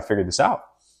I got to figure this out.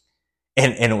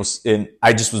 And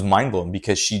I just was mind blown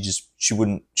because she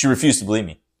refused to believe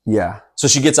me. Yeah. So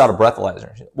she gets out a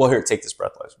breathalyzer. She, well, here, take this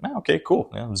breathalyzer. Man, okay,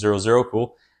 cool. 0,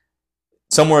 cool.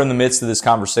 Somewhere in the midst of this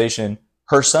conversation,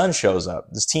 her son shows up,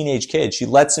 this teenage kid. She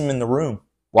lets him in the room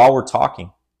while we're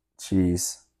talking.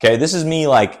 Jeez. Okay, this is me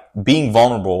like being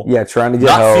vulnerable. Yeah, trying to get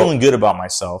not help. Feeling good about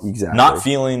myself. Exactly. Not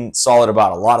feeling solid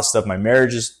about a lot of stuff. My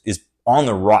marriage is on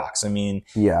the rocks. I mean,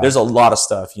 there's a lot of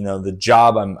stuff. The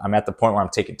job, I'm at the point where I'm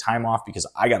taking time off because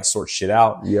I got to sort shit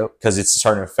out. Yep. Because it's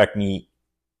starting to affect me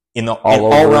in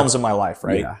all realms of my life,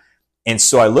 right? Yeah. And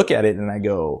so I look at it and I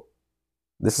go,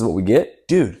 this is what we get?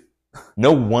 Dude,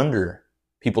 no wonder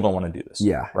people don't want to do this.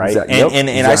 Yeah. Right. Exactly. And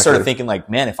Exactly. I started thinking like,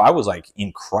 man, if I was like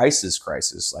in crisis,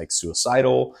 like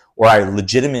suicidal, or I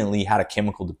legitimately had a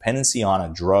chemical dependency on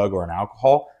a drug or an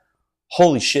alcohol,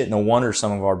 holy shit, no wonder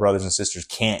some of our brothers and sisters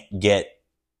can't get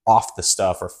off the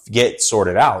stuff or get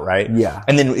sorted out. Right. Yeah.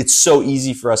 And then it's so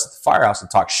easy for us at the firehouse to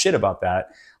talk shit about that.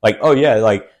 Like, oh yeah,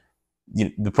 like, you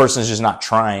know, the person is just not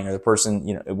trying, or the person,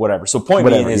 you know, whatever. So point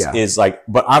being is like,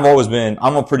 but I'm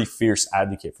a pretty fierce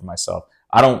advocate for myself.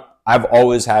 I've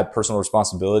always had personal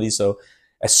responsibility. So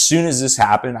as soon as this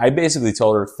happened, I basically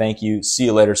told her, thank you, see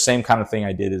you later. Same kind of thing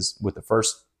I did as with the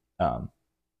first,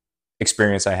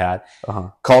 experience I had.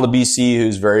 Called a BC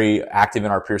who's very active in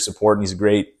our peer support, and he's a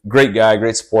great guy,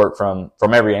 great support from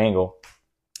every angle.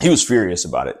 He was furious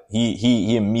about it.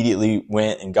 He immediately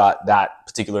went and got that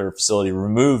particular facility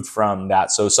removed from that,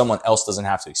 so someone else doesn't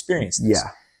have to experience this. Yeah.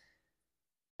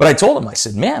 But I told him, I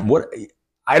said, man, who do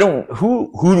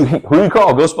you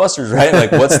call? Ghostbusters, right?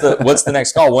 Like, what's the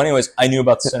next call? Well, anyways, I knew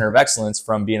about the Center of Excellence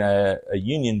from being a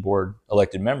union board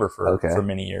elected member for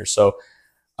many years. So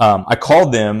I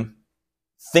called them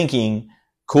thinking,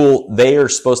 cool, they are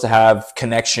supposed to have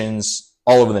connections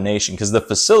all over the nation, because the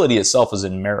facility itself is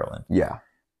in Maryland. Yeah.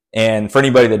 And for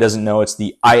anybody that doesn't know, it's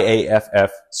the IAFF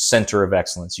Center of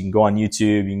Excellence. You can go on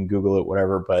YouTube, you can Google it,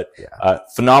 whatever. But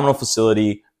phenomenal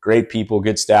facility, great people,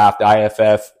 good staff. The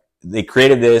IAFF, they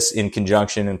created this in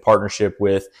conjunction and partnership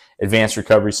with Advanced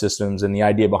Recovery Systems. And the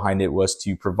idea behind it was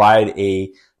to provide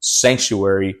a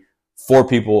sanctuary for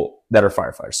people that are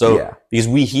firefighters. So because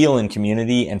we heal in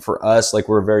community, and for us, like,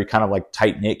 we're a very kind of like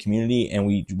tight-knit community, and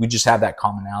we just have that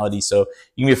commonality. So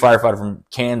you can be a firefighter from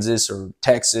Kansas or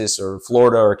Texas or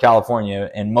Florida or California,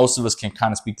 and most of us can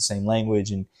kind of speak the same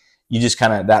language, and you just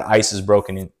kind of, that ice is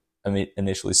broken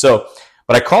initially. So,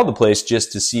 but I called the place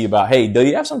just to see about, hey, do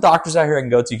you have some doctors out here I can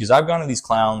go to? Because I've gone to these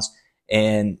clowns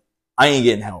and I ain't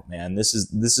getting help, man. This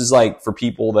is like for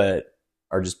people that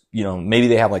are just, you know, maybe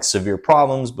they have like severe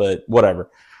problems, but whatever.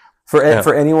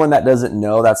 For anyone that doesn't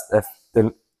know, that's, if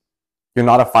you're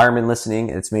not a fireman listening,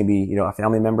 it's maybe, you know, a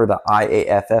family member, the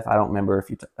IAFF. I don't remember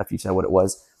if you said what it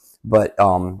was, but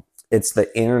it's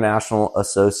the International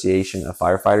Association of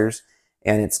Firefighters,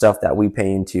 and it's stuff that we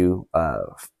pay into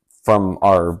from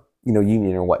our, you know,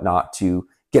 union or whatnot to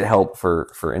get help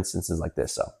for instances like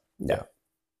this. So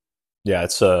yeah,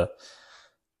 it's But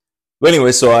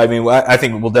anyway, so I mean, I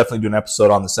think we'll definitely do an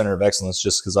episode on the Center of Excellence,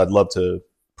 just because I'd love to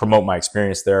promote my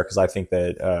experience there, because I think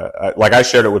that, like, I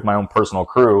shared it with my own personal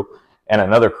crew and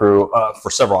another crew for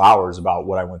several hours about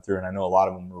what I went through, and I know a lot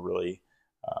of them were really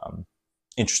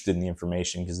interested in the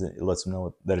information because it lets them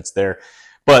know that it's there.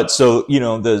 But so, you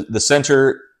know, the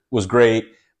center was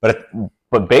great, but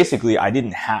basically I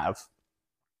didn't have.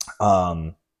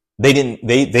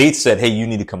 They said, hey, you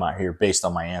need to come out here based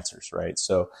on my answers, right?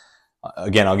 So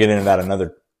again, I'll get into that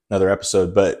another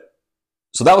episode, but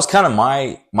so that was kind of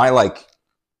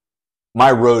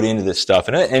my road into this stuff.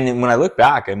 And when I look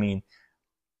back, I mean,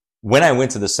 when I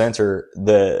went to the center,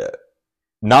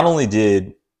 not only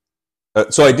did,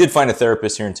 so I did find a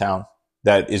therapist here in town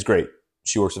that is great.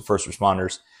 She works with first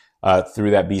responders,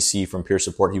 through that BC from peer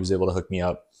support. He was able to hook me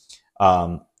up.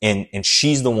 And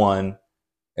she's the one,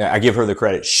 I give her the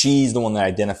credit. She's the one that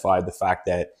identified the fact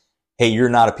that, hey, you're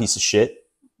not a piece of shit.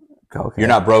 Okay. You're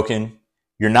not broken.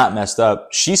 You're not messed up.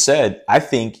 She said, I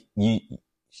think you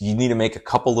need to make a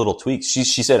couple little tweaks. She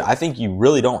said, I think you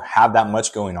really don't have that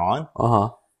much going on,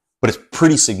 but it's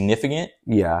pretty significant.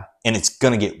 Yeah. And it's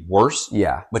going to get worse.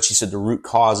 Yeah. But she said the root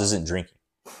cause isn't drinking.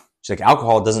 She's like,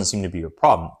 alcohol doesn't seem to be your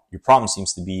problem. Your problem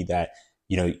seems to be that,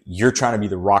 you know, you're trying to be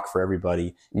the rock for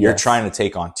everybody. You're trying to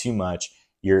take on too much.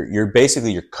 You're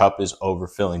basically, your cup is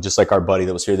overfilling. Just like our buddy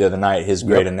that was here the other night, his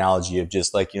great analogy of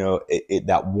just like, you know,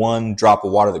 that one drop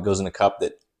of water that goes in a cup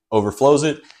that overflows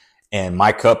it. And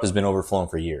my cup has been overflowing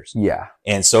for years. Yeah.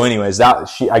 And so anyways,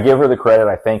 I give her the credit.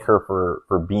 I thank her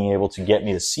for being able to get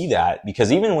me to see that,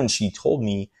 because even when she told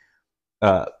me,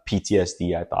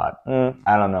 PTSD, I thought,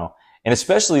 I don't know. And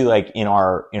especially like in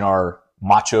our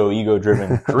macho ego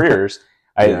driven careers,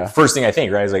 first thing I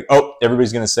think, right, is like, oh,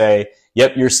 everybody's going to say,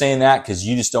 yep, you're saying that because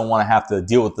you just don't want to have to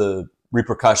deal with the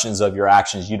repercussions of your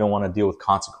actions. You don't want to deal with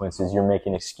consequences. You're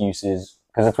making excuses,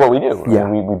 because it's what we do. Yeah.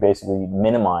 We basically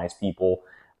minimize people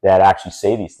that actually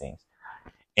say these things.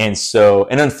 And so,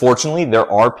 and unfortunately, there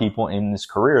are people in this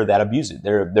career that abuse it.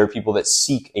 There are people that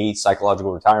seek a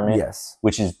psychological retirement,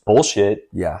 which is bullshit.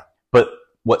 Yeah. But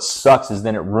what sucks is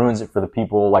then it ruins it for the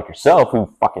people like yourself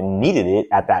who fucking needed it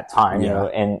at that time, you know?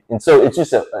 And so it's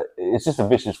just a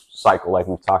vicious cycle, like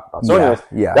we've talked about. So anyways,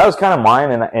 that was kind of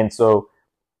mine. And so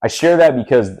I share that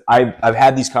because I've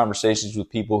had these conversations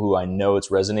with people who I know it's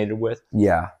resonated with.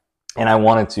 Yeah. And I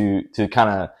wanted to kind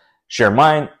of share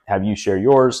mine, have you share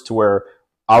yours, to where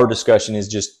our discussion is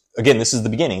just, again, this is the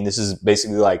beginning. This is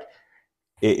basically like,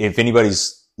 if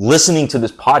anybody's listening to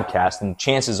this podcast, and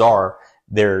chances are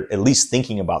they're at least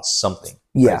thinking about something.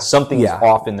 Yeah. Right? Something is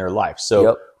off in their life.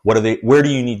 So where do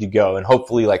you need to go? And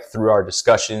hopefully, like, through our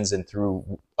discussions and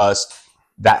through us,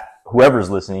 that whoever's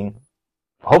listening,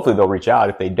 hopefully they'll reach out.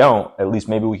 If they don't, at least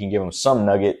maybe we can give them some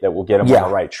nugget that will get them on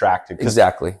the right track.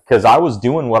 Exactly. Because I was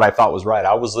doing what I thought was right.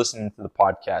 I was listening to the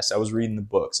podcast. I was reading the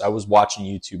books. I was watching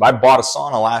YouTube. I bought a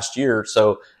sauna last year.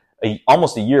 So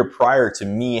almost a year prior to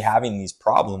me having these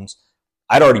problems,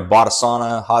 I'd already bought a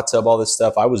sauna, hot tub, all this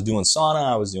stuff. I was doing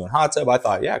sauna. I was doing hot tub. I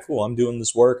thought, yeah, cool. I'm doing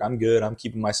this work. I'm good. I'm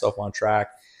keeping myself on track.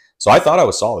 So I thought I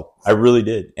was solid. I really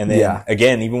did. And then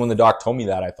again, even when the doc told me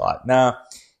that, I thought, nah,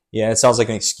 yeah, it sounds like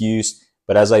an excuse.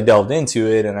 But as I delved into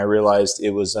it and I realized it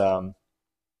was, I'll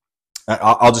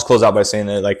just close out by saying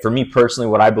that, like, for me personally,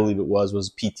 what I believe it was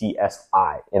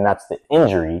PTSI, and that's the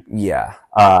injury. Yeah.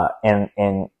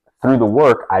 And through the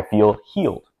work, I feel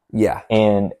healed. Yeah.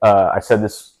 And I said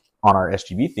this on our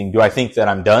SGB thing. Do I think that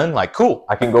I'm done? Like, cool,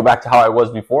 I can go back to how I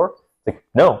was before? Like,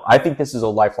 no, I think this is a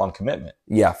lifelong commitment.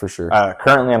 Yeah, for sure.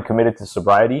 Currently, I'm committed to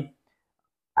sobriety.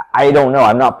 I don't know.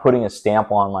 I'm not putting a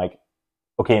stamp on, like,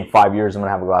 okay, in 5 years, I'm going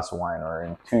to have a glass of wine, or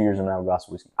in 2 years, I'm going to have a glass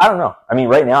of whiskey. I don't know. I mean,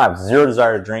 right now, I have zero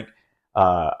desire to drink.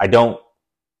 I don't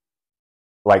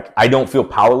feel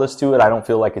powerless to it. I don't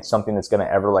feel like it's something that's going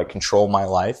to ever, like, control my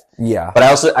life. Yeah.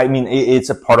 But I mean,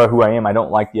 it's a part of who I am. I don't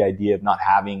like the idea of not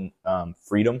having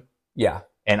freedom. Yeah.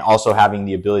 And also having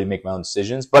the ability to make my own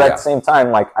decisions. But at the same time,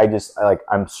 like,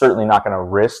 I'm certainly not going to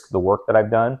risk the work that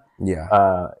I've done.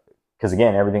 Yeah. Because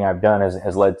again, everything I've done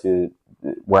has led to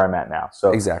where I'm at now.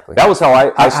 So exactly. That was how I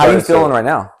started. How are you feeling right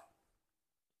now?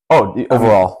 Oh,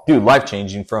 overall, dude, life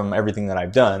changing from everything that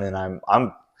I've done. And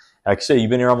I'm like I said, you've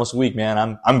been here almost a week,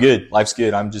 man. I'm good. Life's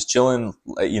good. I'm just chilling.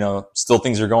 You know, still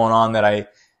things are going on that I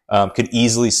could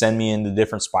easily send me into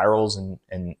different spirals.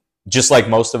 And just like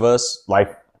most of us,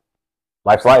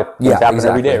 life's life. Things happen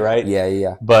every day, right? Yeah,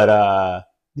 yeah. But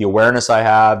the awareness I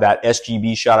have, that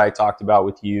SGB shot I talked about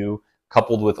with you,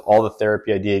 coupled with all the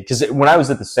therapy I did, because when I was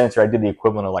at the center, I did the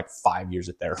equivalent of like 5 years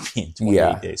of therapy in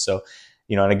 28 days. So,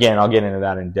 you know, and again, I'll get into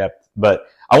that in depth. But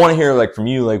I want to hear, like, from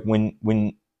you, like,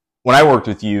 when I worked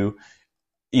with you,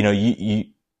 you know,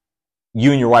 you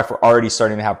and your wife were already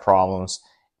starting to have problems,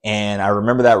 and I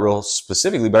remember that real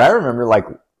specifically. But I remember, like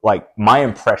my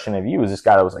impression of you was this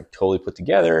guy that was, like, totally put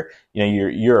together. You know,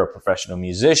 you're a professional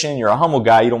musician. You're a humble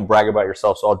guy. You don't brag about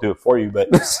yourself, so I'll do it for you. But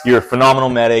you're a phenomenal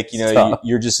medic. You know,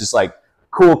 you're just this, like,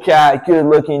 cool cat, good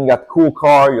looking. You got the cool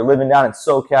car. You're living down in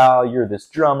SoCal. You're this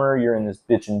drummer. You're in this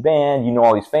bitchin' band. You know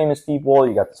all these famous people.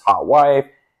 You got this hot wife.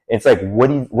 It's like, what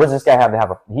does this guy have to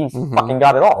have? He's fucking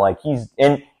got it all. Like,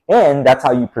 and that's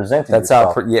how you presented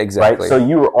yourself. Exactly. Right? So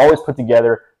you were always put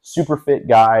together, super fit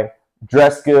guy.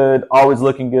 Dressed good, always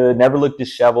looking good, never looked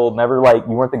disheveled, never, like,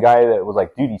 you weren't the guy that was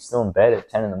like, dude, he's still in bed at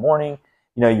 10 in the morning.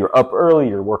 You know, you're up early,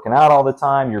 you're working out all the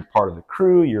time, you're part of the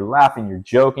crew, you're laughing, you're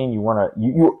joking,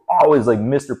 you're always, like,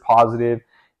 Mr. Positive.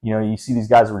 You know, you see these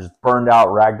guys that were just burned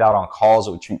out, ragged out on calls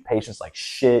that would treat patients like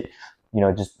shit, you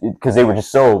know, just because they were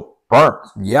just so burnt.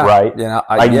 Yeah. Right? Yeah,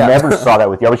 I never saw that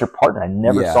with you. I was your partner. I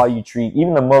never saw you treat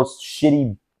even the most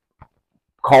shitty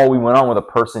call we went on with a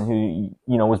person who,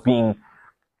 you know, was being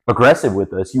aggressive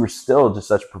with us. You were still just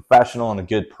such a professional and a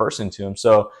good person to him.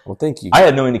 So, well, thank you. I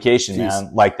had no indication, man,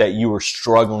 like, that you were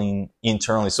struggling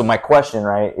internally. So my question,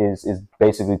 right, is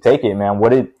basically, take it, man.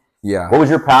 What was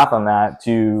your path on that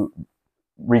to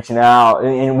reaching out?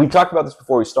 And we talked about this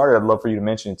before we started. I'd love for you to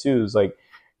mention it too. It's like,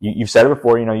 you've said it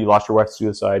before, you know, you lost your wife to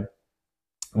suicide,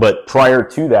 but prior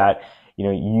to that, you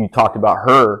know, you talked about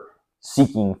her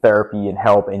seeking therapy and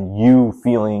help, and you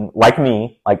feeling like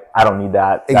me, like, I don't need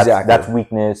that. That's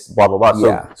weakness, blah, blah,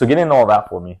 blah. So get into all that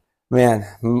for me. Man,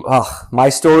 my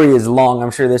story is long.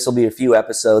 I'm sure this will be a few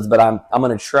episodes, but I'm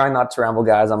going to try not to ramble,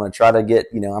 guys. I'm going to try to get,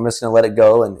 you know, I'm just going to let it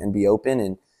go and be open,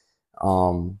 and,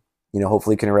 you know,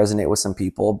 hopefully it can resonate with some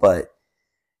people. But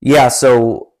yeah,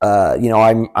 so, you know,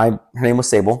 her name was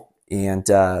Sable, and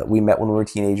we met when we were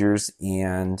teenagers,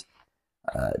 and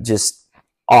just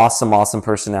awesome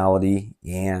personality.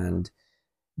 And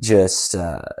just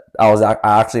I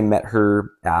actually met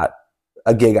her at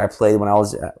a gig I played when I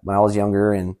was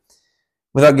younger, and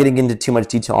without getting into too much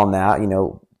detail on that, you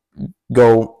know,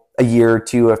 go a year or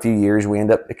two, a few years, we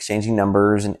end up exchanging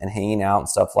numbers and hanging out and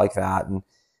stuff like that, and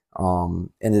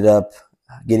ended up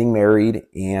getting married.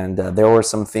 And there were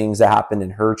some things that happened in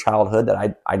her childhood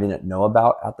that I didn't know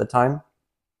about at the time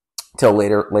till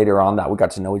later on, that we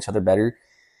got to know each other better.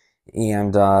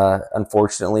 And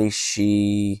unfortunately,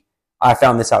 she I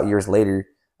found this out years later.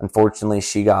 Unfortunately,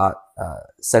 she got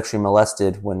sexually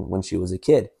molested when she was a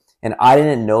kid, and I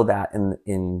didn't know that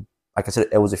in like I said,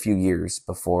 it was a few years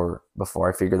before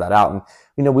I figured that out.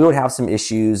 And we would have some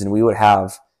issues, and we would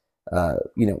have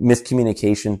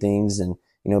miscommunication things, and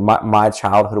my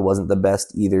childhood wasn't the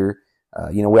best either.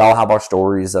 We all have our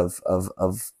stories of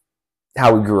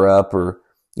how we grew up, or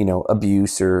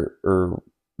abuse, or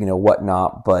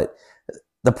whatnot. But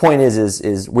the point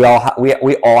is we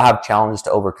all have challenges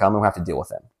to overcome, and we have to deal with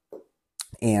them.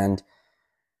 And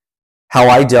how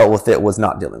I dealt with it was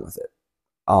not dealing with it.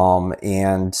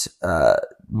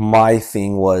 My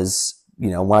thing was,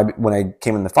 when I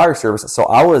came in the fire service, so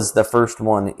I was the first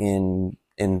one in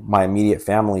my immediate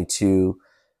family to,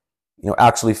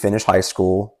 actually finish high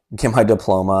school, get my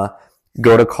diploma,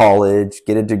 go to college,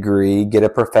 get a degree, get a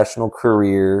professional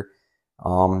career.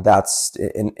 That's,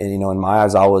 in my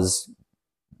eyes,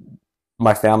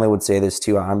 my family would say this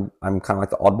too. I'm kind of like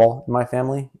the oddball in my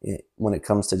family when it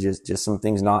comes to just some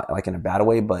things, not like in a bad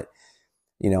way, but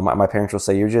my parents will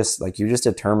say, you're just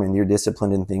determined, you're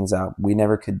disciplined in things that we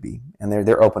never could be. And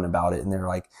they're open about it. And they're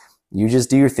like, you just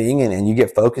do your thing and you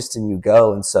get focused and you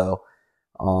go. And so,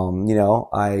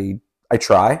 I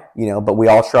try, but we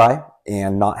all try,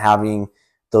 and not having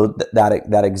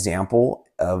that example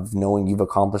of knowing you've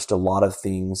accomplished a lot of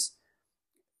things.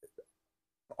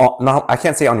 I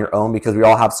can't say on your own, because we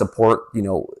all have support,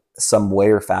 some way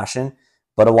or fashion,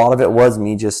 but a lot of it was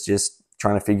me just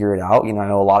trying to figure it out. I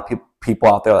know a lot of people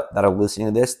out there that are listening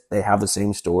to this, they have the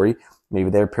same story. Maybe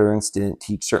their parents didn't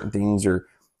teach certain things, or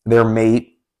their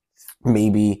mate,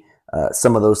 maybe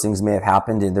some of those things may have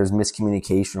happened, and there's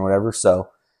miscommunication or whatever. So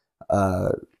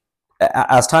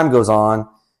as time goes on,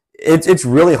 it's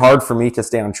really hard for me to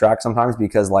stay on track sometimes,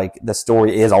 because like the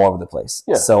story is all over the place.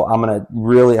 Yeah. So I'm going to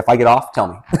really, if I get off, tell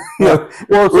me,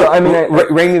 well, so, I mean,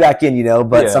 rein me back in,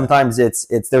 but sometimes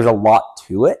there's a lot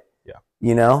to it.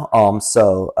 Yeah.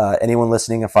 So anyone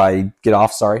listening, if I get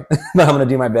off, sorry, but I'm going to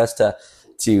do my best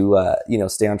to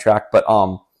stay on track. But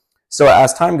so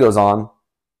as time goes on,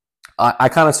 I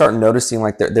kind of start noticing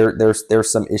like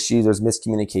there's some issues, there's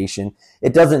miscommunication.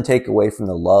 It doesn't take away from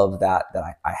the love that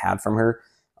I had from her.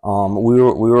 We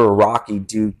were rocky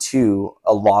due to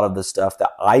a lot of the stuff that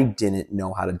I didn't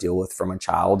know how to deal with from a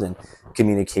child, and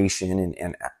communication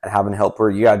and having to help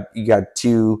her. You got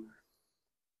two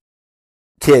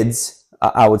kids,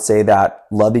 I would say, that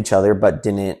loved each other but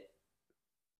didn't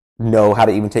know how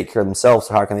to even take care of themselves.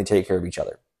 So how can they take care of each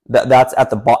other? That's at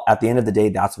the end of the day,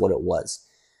 that's what it was.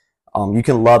 You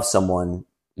can love someone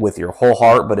with your whole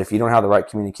heart, but if you don't have the right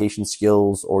communication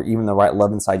skills, or even the right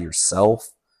love inside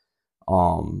yourself,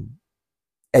 and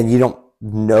you don't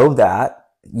know that,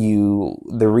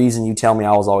 the reason you tell me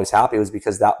I was always happy was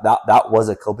because that was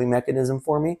a coping mechanism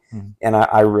for me. Mm-hmm. And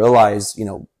I realized,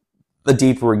 the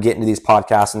deeper we get into these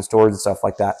podcasts and stories and stuff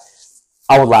like that,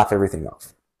 I would laugh everything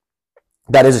off.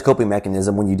 That is a coping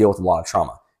mechanism when you deal with a lot of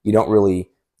trauma.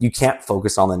 You can't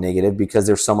focus on the negative, because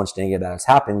there's so much negative that has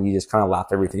happened. You just kind of laugh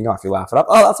everything off. You laugh it up.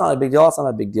 Oh, that's not a big deal. That's not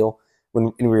a big deal.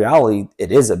 When in reality,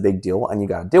 it is a big deal, and you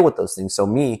got to deal with those things. So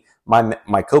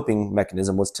my coping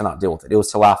mechanism was to not deal with it. It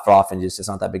was to laugh it off and just, it's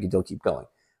not that big a deal, keep going.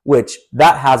 Which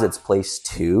that has its place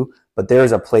too, but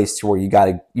there's a place to where you got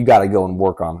to go and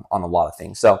work on a lot of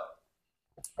things. So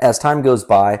as time goes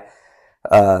by,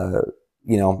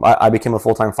 I became a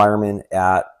full-time fireman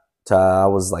at I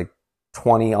was like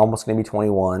 20, almost going to be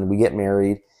 21. We get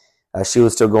married. She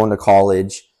was still going to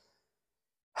college.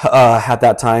 At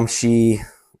that time,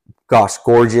 gosh,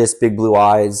 gorgeous, big blue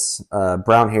eyes,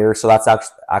 brown hair. So that's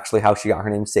actually how she got her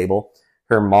name, Sable.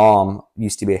 Her mom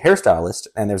used to be a hairstylist,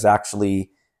 and there's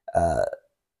actually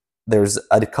there's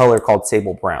a color called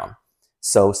sable brown.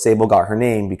 So Sable got her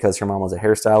name because her mom was a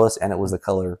hairstylist, and it was the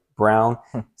color brown.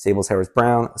 Sable's hair was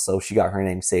brown, so she got her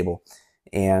name Sable.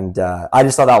 And I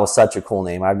just thought that was such a cool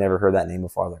name. I've never heard that name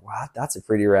before. I was like, wow, that's a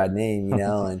pretty rad name,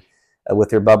 and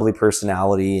with her bubbly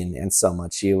personality and so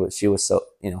much, she was so,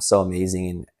 so amazing,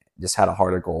 and just had a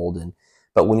heart of gold.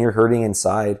 But when you're hurting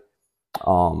inside,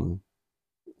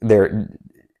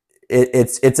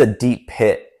 it's a deep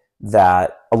pit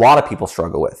that a lot of people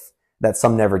struggle with, that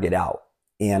some never get out.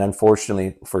 And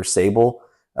unfortunately for Sable,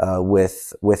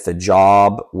 with the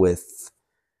job, with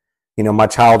my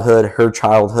childhood, her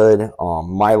childhood,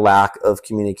 my lack of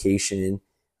communication,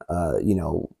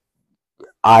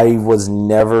 I was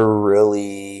never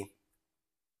really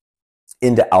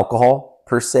into alcohol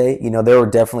per se. There were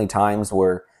definitely times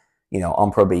where,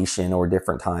 on probation or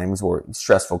different times or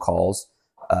stressful calls,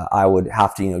 I would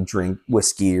have to, drink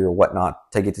whiskey or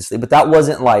whatnot to get to sleep. But that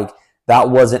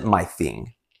wasn't my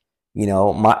thing.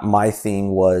 my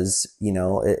thing was,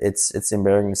 it's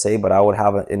embarrassing to say, but I would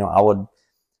have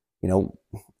you know,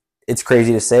 it's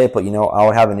crazy to say it, but I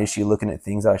would have an issue looking at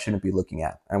things that I shouldn't be looking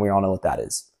at, and we all know what that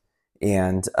is.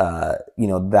 And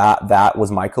that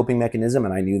was my coping mechanism,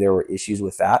 and I knew there were issues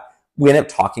with that. We ended up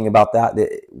talking about that.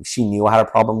 She knew I had a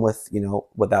problem with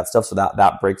with that stuff, so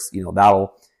that breaks,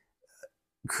 that'll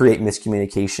create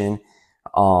miscommunication.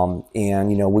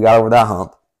 And we got over that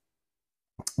hump.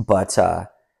 But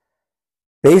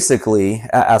basically,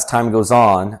 as time goes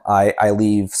on, I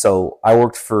leave. So I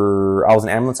was an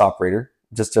ambulance operator,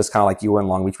 just kind of like you were in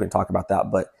Long Beach. We didn't talk about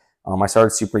that, but I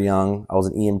started super young. I was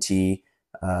an EMT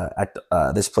at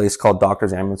this place called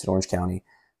Doctor's Ambulance in Orange County.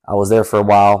 I was there for a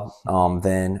while.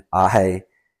 Then I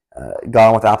got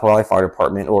on with Apple Valley Fire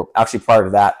Department, or actually prior to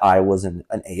that, I was an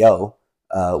AO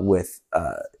with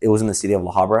it was in the city of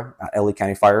La Habra at LA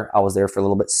County Fire. I was there for a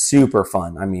little bit. Super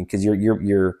fun. I mean, because I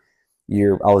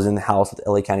was in the house with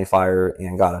LA County Fire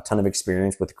and got a ton of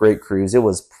experience with great crews. It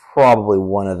was probably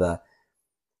one of the,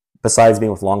 besides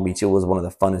being with Long Beach, it was one of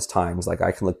the funnest times. Like,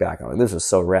 I can look back and I'm like, this was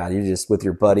so rad. You're just with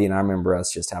your buddy, and I remember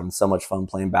us just having so much fun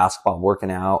playing basketball,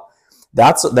 working out.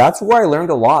 That's where I learned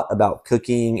a lot about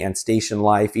cooking and station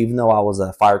life. Even though I was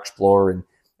a fire explorer and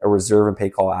a reserve and pay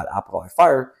call at Apple Valley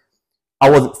Fire, I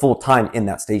wasn't full time in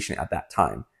that station at that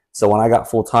time. So when I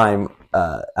got full time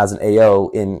as an AO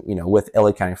in with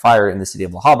LA County Fire in the city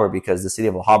of La Habra, because the city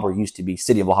of La Habra used to be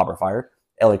City of La Habra Fire,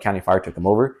 LA County Fire took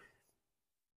over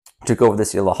the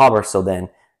city of La Habra. So then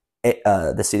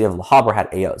the city of La Habra had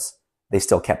AOs. They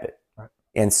still kept it.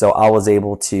 And so I was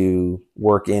able to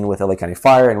work in with LA County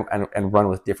Fire and run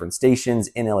with different stations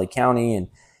in LA County. And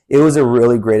it was a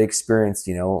really great experience.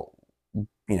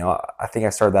 I think I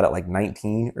started that at like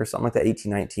 19 or something like that,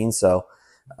 18, 19. So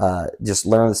just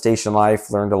learned the station life,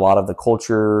 learned a lot of the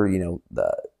culture,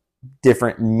 the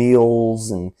different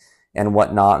meals and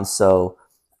whatnot. And so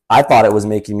I thought it was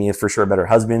making me for sure a better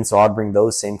husband. So I'd bring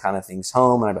those same kind of things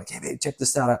home, and I'd be like, hey, babe, check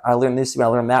this out. I learned this meal,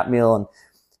 I learned that meal.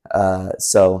 And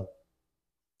so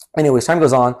anyways, time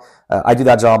goes on. I do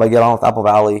that job. I get on with Apple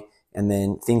Valley, and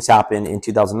then things happen in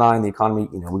 2009. The economy,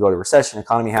 we go to recession.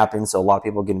 Economy happens, so a lot of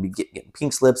people are going to be getting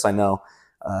pink slips. I know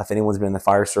if anyone's been in the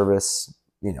fire service,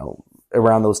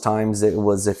 around those times, it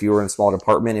was, if you were in a small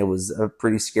department, it was a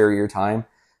pretty scarier time.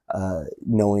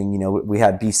 Knowing, we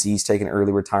had BCs taking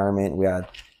early retirement. We had,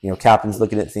 captains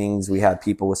looking at things. We had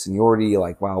people with seniority,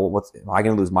 like, wow, am I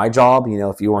going to lose my job?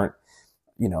 If you weren't,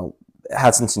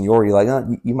 had some seniority, like,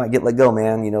 you might get let go,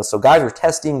 man. So guys were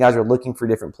testing, guys were looking for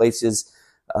different places,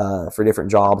 for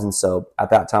different jobs. And so at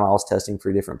that time I was testing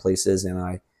for different places, and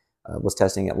I was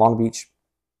testing at Long Beach.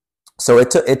 So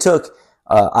it took,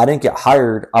 I didn't get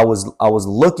hired. I was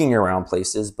looking around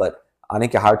places, but I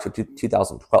didn't get hired till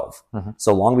 2012. Mm-hmm.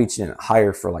 So Long Beach didn't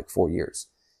hire for like 4 years.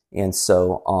 And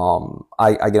so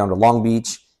I get onto Long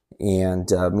Beach, and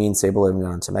me and Sable lived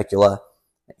down in Temecula.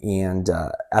 And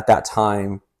at that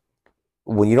time,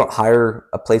 when you don't hire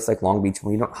a place like Long Beach,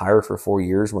 when you don't hire for 4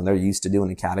 years, when they're used to doing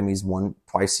academies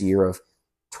twice a year of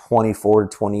 24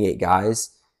 to 28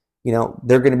 guys,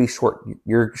 they're going to be short.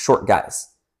 You're short guys.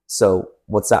 So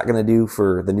what's that going to do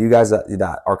for the new guys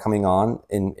that are coming on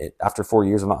after 4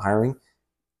 years of not hiring?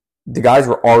 The guys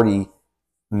were already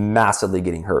massively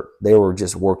getting hurt. They were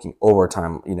just working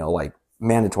overtime, like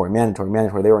mandatory.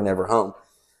 They were never home.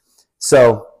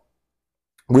 So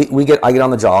I get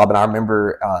on the job, and I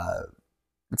remember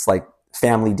it's like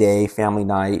family day, family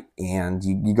night, and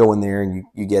you go in there and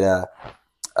you get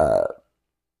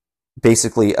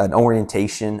basically an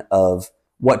orientation of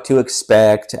what to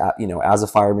expect, as a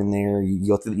fireman there. You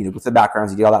go through, with the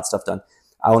backgrounds, you get all that stuff done.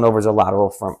 I went over as a lateral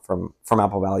from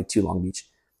Apple Valley to Long Beach.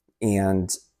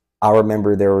 And I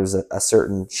remember there was a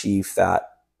certain chief that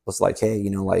was like, hey,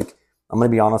 I'm going to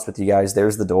be honest with you guys.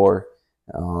 There's the door.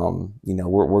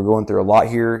 We're going through a lot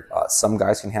here. Some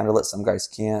guys can handle it. Some guys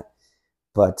can't.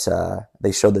 But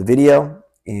they showed the video,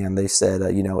 and they said,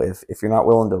 if you're not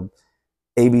willing to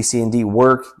A, B, C, and D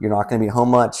work, you're not going to be home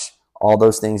much. All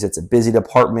those things. It's a busy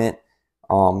department.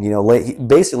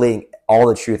 Basically laying all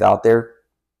the truth out there.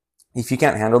 If you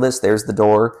can't handle this, there's the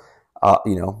door.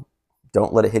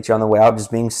 Don't let it hit you on the way out.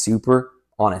 Just being super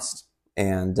honest.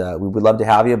 And we would love to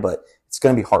have you, but it's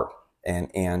going to be hard. And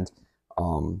it's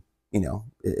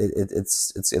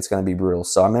going to be brutal.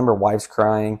 So I remember wives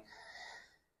crying.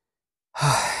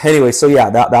 Anyway, so yeah,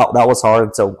 that was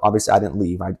hard. So obviously I didn't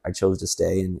leave. I chose to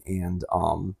stay,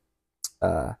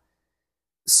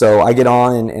 so I get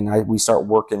on, and we start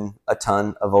working a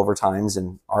ton of overtimes,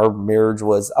 and our marriage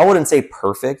was, I wouldn't say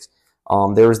perfect.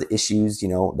 There was the issues,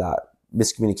 that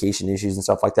miscommunication issues and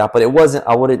stuff like that, but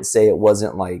I wouldn't say it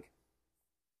wasn't like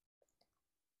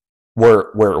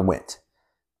where it went.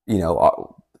 You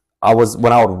know,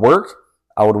 when I would work,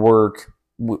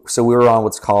 so we were on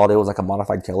what's called, it was like a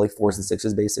modified Kelly, 4s and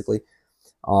 6s basically.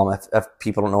 If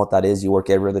people don't know what that is, you work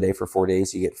every other day for 4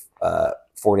 days, you get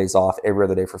 4 days off. Every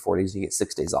other day for 4 days, you get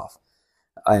 6 days off.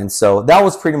 And so that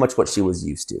was pretty much what she was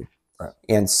used to. Right.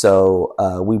 And so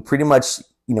we pretty much,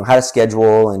 you know, had a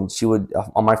schedule, and she would,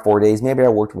 on my 4 days, maybe I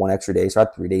worked 1 extra day, so I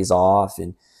had 3 days off.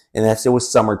 And if it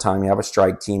was summertime, you have a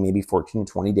strike team, maybe 14,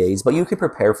 20 days, but you could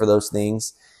prepare for those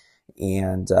things.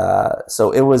 And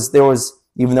so there was,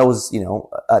 even though it was, you know,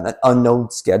 an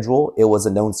unknown schedule, it was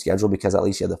a known schedule because at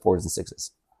least you had the 4s and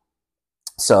 6s.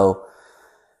 So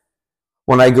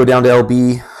when I go down to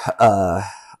LB,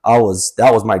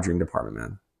 that was my dream department,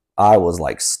 man. I was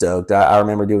like stoked. I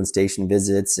remember doing station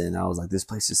visits, and I was like, this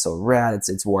place is so rad.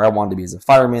 It's where I wanted to be as a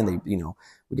fireman. They, you know,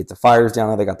 we get the fires down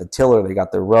there. They got the tiller. They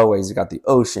got the roadways. They got the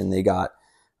ocean. They got,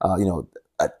 you know,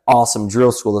 an awesome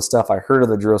drill school. The stuff I heard of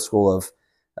the drill school of,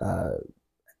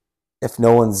 if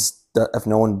no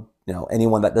one, you know,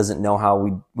 anyone that doesn't know how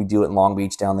we do it in Long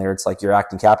Beach down there, it's like you're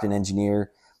acting captain, engineer,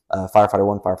 firefighter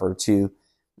 1, firefighter 2,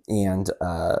 and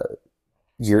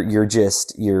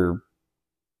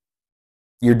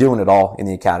you're doing it all in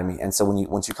the academy. And so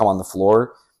once you come on the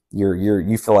floor,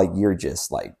 you feel like you're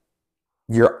just like,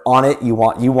 you're on it. You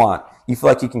feel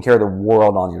like you can carry the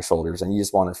world on your shoulders, and you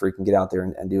just want to freaking get out there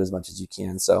and do as much as you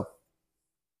can. So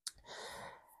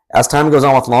as time goes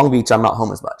on with Long Beach, I'm not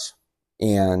home as much,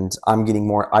 and I'm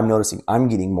noticing I'm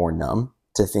getting more numb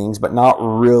to things, but not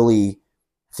really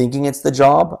thinking it's the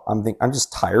job. I'm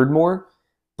just tired more.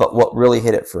 But what really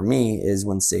hit it for me is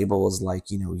when Sable was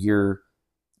like, you know,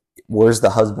 where's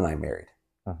the husband I married?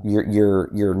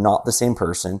 You're not the same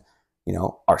person. You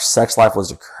know, our sex life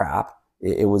was a crap.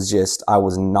 It was just, I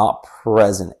was not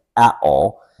present at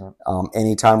all.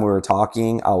 Anytime we were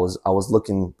talking, I was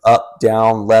looking up,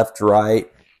 down, left,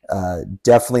 right,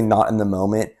 definitely not in the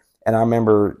moment. And I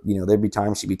remember, you know, there'd be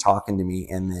times she'd be talking to me,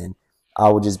 and then I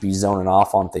would just be zoning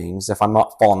off on things. If I'm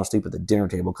not falling asleep at the dinner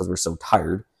table because we're so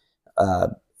tired,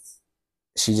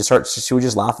 she would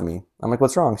just laugh at me. I'm like,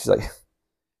 what's wrong? She's like,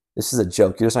 this is a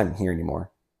joke. You're just not even here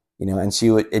anymore. You know, and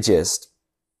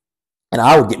and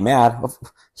I would get mad.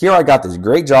 Here I got this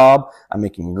great job. I'm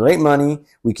making great money.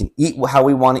 We can eat how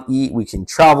we want to eat. We can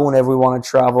travel whenever we want to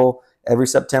travel. Every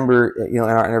September, you know, in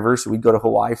our anniversary, we'd go to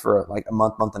Hawaii for like a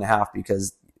month and a half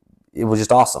because it was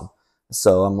just awesome.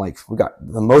 So I'm like, we got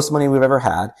the most money we've ever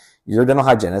had. You're a dental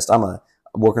hygienist. I'm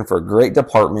working for a great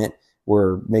department.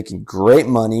 We're making great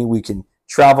money. We can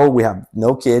travel. We have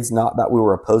no kids. Not that we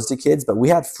were opposed to kids, but we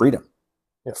had freedom.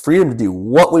 Freedom to do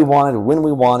what we wanted, when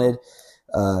we wanted.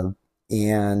 You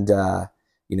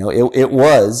know, it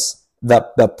was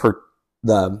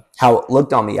the how it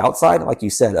looked on the outside, like you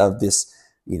said, of this,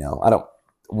 you know, I don't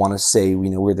want to say, you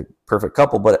know, we're the perfect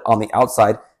couple, but on the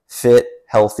outside, fit,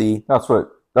 healthy.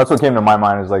 That's what came to my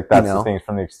mind, is like, that's, you know, the things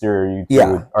from the exterior. You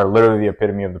two are literally the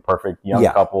epitome of the perfect young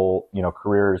couple. You know,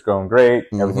 career is going great.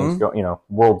 Everything's going, you know,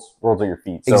 world's at your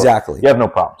feet. So exactly. You have no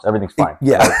problems. Everything's fine.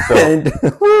 Yeah. Right?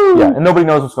 So, and nobody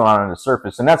knows what's going on the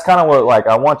surface. And that's kind of what, like,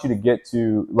 I want you to get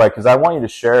to, like, because I want you to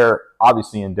share,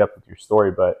 obviously, in depth with your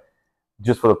story, but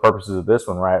just for the purposes of this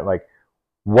one, right? Like,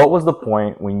 what was the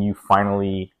point when you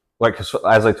finally, like,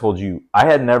 as I told you, I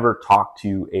had never talked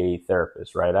to a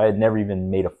therapist, right? I had never even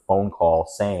made a phone call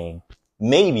saying,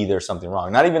 maybe there's something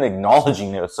wrong. Not even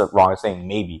acknowledging that it's wrong, saying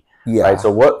maybe. Yeah. Right? So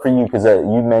what for you, because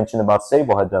you mentioned about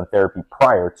Sable had done therapy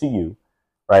prior to you,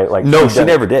 right? Like, no, she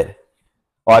never did.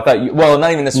 Well, I thought well,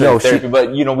 not even necessarily therapy,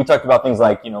 but, you know, we talked about things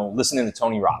like, you know, listening to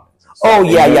Tony Robbins. Oh,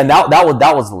 yeah.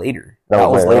 That was later. That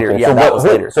was later. Okay. Yeah, that was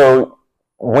later. So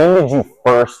when did you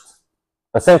first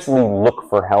essentially look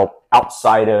for help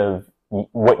outside of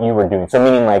what you were doing? So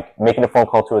meaning, like, making a phone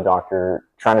call to a doctor,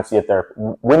 trying to see a therapist.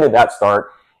 When did that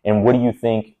start? And what do you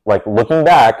think, like, looking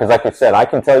back, because like I said, I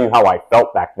can tell you how I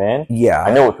felt back then. Yeah.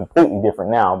 I know it's completely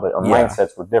different now, but our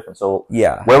mindsets were different. So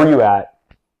where were you at?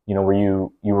 You know,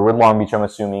 you were with Long Beach, I'm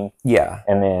assuming. Yeah.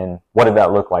 And then what did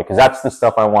that look like? Because that's the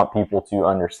stuff I want people to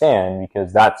understand,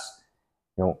 because that's,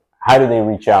 you know, how do they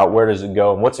reach out? Where does it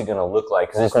go? And what's it going to look like?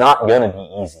 Because it's not going to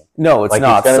be easy. No, it's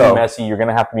not. It's going to be messy. You're going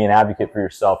to have to be an advocate for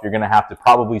yourself. You're going to have to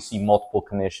probably see multiple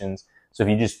clinicians. So if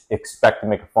you just expect to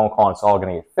make a phone call and it's all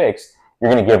going to get fixed,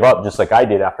 you're going to give up, just like I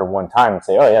did after one time, and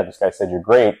say, oh yeah, this guy said you're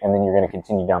great. And then you're going to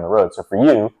continue down the road. So for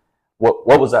you,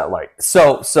 what was that like?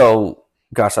 So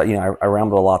gosh, you know, I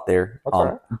rambled a lot there.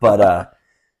 But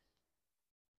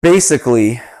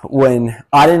basically, when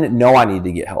I didn't know I needed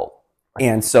to get help.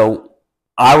 And so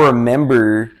I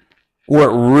remember where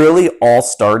it really all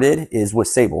started is with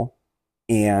Sable.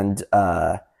 And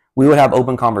we would have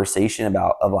open conversation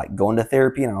of like going to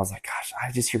therapy. And I was like, gosh,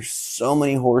 I just hear so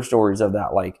many horror stories of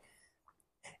that. Like,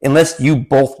 unless you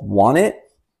both want it,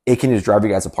 it can just drive you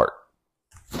guys apart.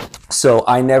 So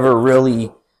I never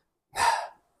really,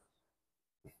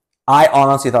 I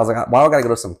honestly thought, I was like, why do I gotta go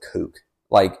to some kook?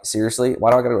 Like, seriously,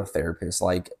 why do I gotta go to a therapist?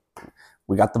 Like,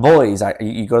 we got the boys.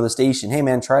 You go to the station. Hey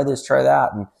man, try this, try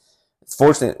that. And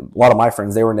fortunately, a lot of my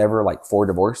friends, they were never like for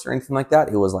divorce or anything like that.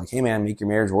 It was like, hey man, make your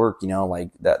marriage work. You know, like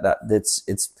it's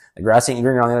the grass ain't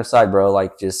greener on the other side, bro.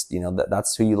 Like, just, you know,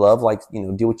 that's who you love. Like, you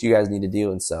know, do what you guys need to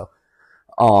do. And so,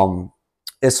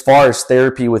 as far as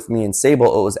therapy with me and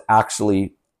Sable, it was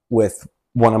actually with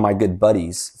one of my good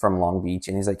buddies from Long Beach.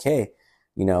 And he's like, hey,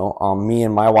 you know, me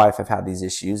and my wife have had these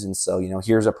issues. And so, you know,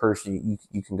 here's a person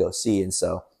you can go see. And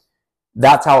so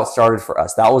that's how it started for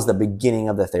us. That was the beginning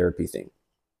of the therapy thing.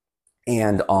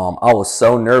 And I was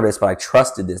so nervous, but I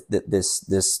trusted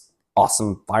this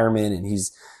awesome fireman, and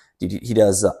he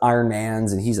does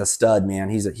Ironmans, and he's a stud, man.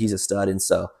 He's a stud. And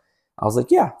so I was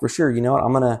like, yeah, for sure. You know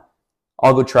what?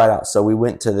 I'll go try it out. So we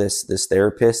went to this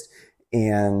therapist,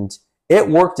 and it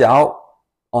worked out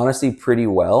honestly pretty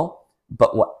well.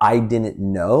 But what I didn't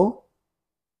know,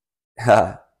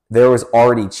 there was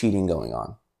already cheating going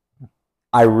on.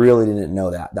 I really didn't know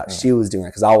that she was doing it,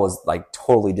 because I was like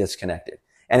totally disconnected.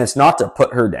 And it's not to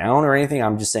put her down or anything.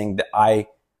 I'm just saying that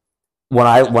when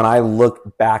I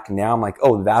look back now, I'm like,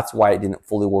 oh, that's why it didn't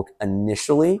fully work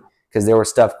initially, because there was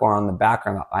stuff going on in the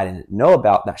background that I didn't know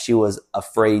about, that she was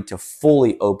afraid to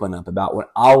fully open up about when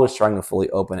I was trying to fully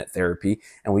open at therapy,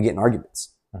 and we get in arguments.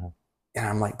 Mm-hmm. And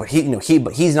I'm like, but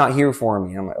he's not here for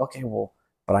me. And I'm like, okay, well,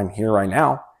 but I'm here right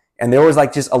now. And there was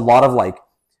like just a lot of like,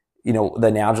 you know, the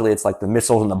analogy, it's like the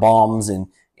missiles and the bombs, and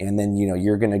then, you know,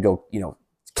 you're going to go, you know,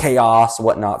 chaos,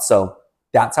 whatnot. So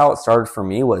that's how it started for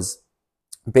me, was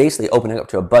basically opening up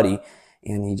to a buddy,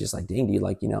 and he just like, dang, dude,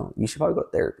 like, you know, you should probably go to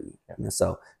therapy. And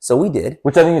so we did.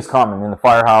 Which I think is common in the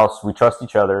firehouse. We trust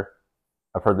each other.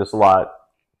 I've heard this a lot.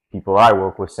 People I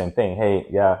work with, same thing. Hey,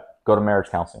 yeah, go to marriage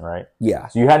counseling, right? Yeah.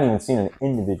 So you hadn't even seen an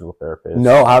individual therapist.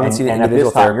 No, I haven't seen an individual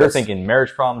at this time, therapist. You're thinking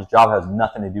marriage problems, job has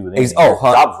nothing to do with anything. Oh,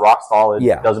 job's rock solid.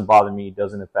 Yeah. Doesn't bother me.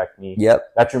 Doesn't affect me. Yep.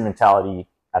 That's your mentality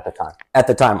at the time. At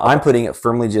the time, okay. I'm putting it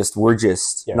firmly, we're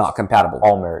not compatible.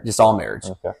 All marriage. Just all marriage.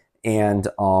 Okay. And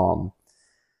so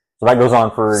that goes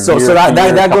on for so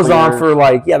that goes on for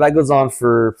like, yeah, that goes on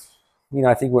for, you know,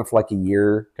 I think it went for like a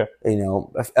year. Okay. You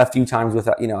know, a few times with,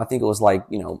 you know, I think it was like,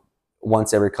 you know,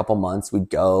 once every couple months we'd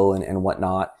go and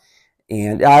whatnot.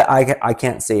 And I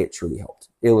can't say it truly helped.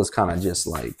 It was kind of just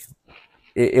like,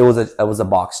 it was a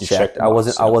box checked. I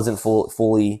wasn't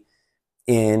fully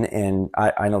in, and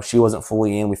I know she wasn't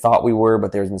fully in. We thought we were,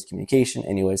 but there was miscommunication.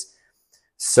 Anyways,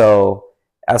 so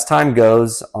as time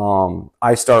goes,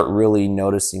 I start really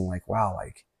noticing like, wow,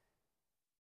 like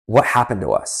what happened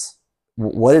to us?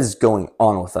 What is going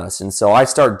on with us? And so I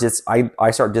start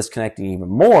disconnecting even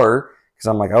more, because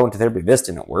I'm like, I went to therapy, this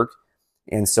didn't work.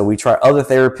 And so we try other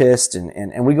therapists,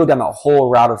 and we go down the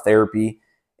whole route of therapy,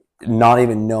 not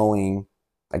even knowing,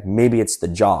 like, maybe it's the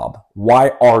job.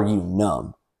 Why are you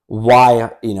numb?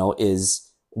 Why, you know,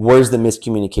 where's the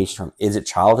miscommunication from? Is it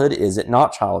childhood? Is it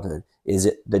not childhood? Is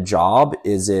it the job?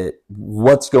 Is it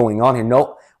what's going on here?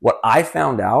 No, what I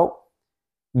found out,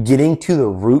 getting to the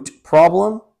root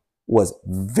problem was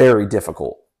very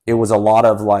difficult. It was a lot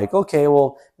of like, okay,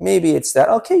 well, maybe it's that.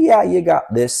 Okay, yeah, you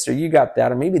got this, or you got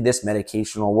that, or maybe this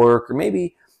medication will work, or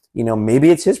maybe, you know, maybe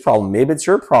it's his problem, maybe it's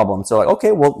your problem. So like,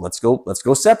 okay, well, let's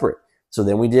go separate. So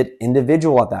then we did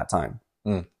individual at that time.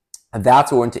 And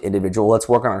that's what went to individual. Let's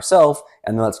work on ourselves,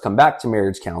 and then let's come back to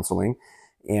marriage counseling.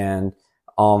 And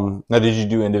now, did you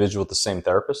do individual with the same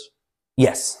therapist?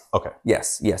 Yes. Okay.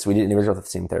 Yes, we did individual with the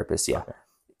same therapist. Yeah. Okay.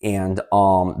 And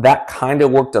that kind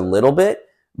of worked a little bit,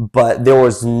 but there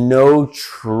was no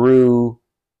true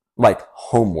like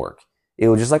homework. It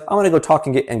was just like, I'm going to go talk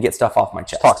and get stuff off my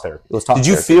chest. Talk therapy. It was talk Did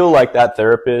therapy. You feel like that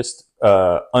therapist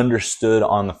understood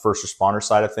on the first responder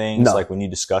side of things? No. Like when you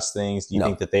discuss things, do you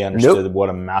think that they understood what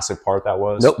a massive part that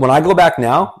was? Nope. When I go back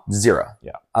now, zero.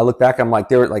 Yeah. I look back, I'm like,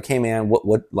 they were like, hey man, what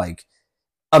like,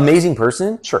 amazing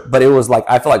person. Sure. But it was like,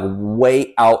 I feel like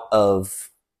way out of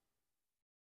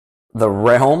the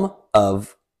realm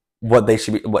of what they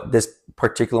should be, what this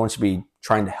particular one should be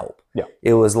trying to help. Yeah.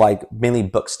 It was like mainly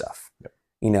book stuff. Yeah.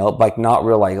 You know, like not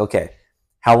real like, okay,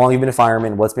 how long have you been a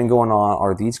fireman? What's been going on?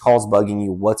 Are these calls bugging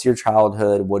you? What's your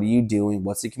childhood? What are you doing?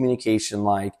 What's the communication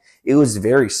like? It was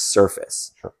very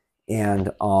surface. Sure. And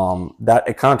that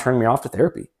it kind of turned me off to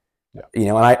therapy. Yeah. You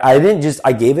know, and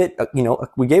I gave it, you know,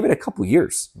 we gave it a couple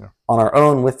years on our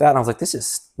own with that. And I was like, this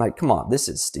is like, come on, this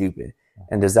is stupid.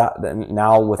 And does that then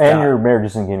now with and that, your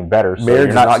marriage isn't getting better? So marriage you're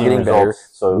is not seeing getting results, better.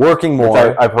 So Working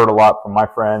more. I've heard a lot from my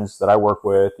friends that I work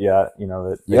with. Yeah, you know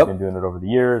that they've Yep. been doing it over the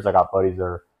years. I got buddies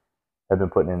that have been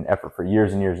putting in effort for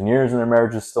years and years and years, and their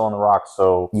marriage is still on the rocks.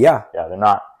 So Yeah. they're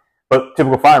not. But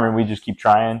typical firemen, we just keep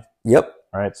trying. Yep.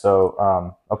 Right.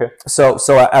 So okay. So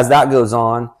as that goes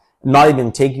on, not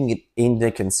even taking it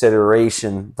into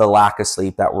consideration the lack of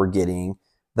sleep that we're getting,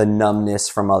 the numbness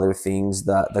from other things,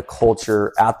 the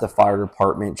culture at the fire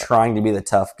department, trying to be the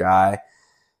tough guy.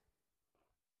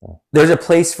 There's a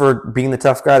place for being the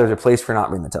tough guy. There's a place for not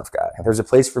being the tough guy. There's a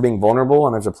place for being vulnerable,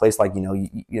 and there's a place like, you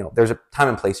know, there's a time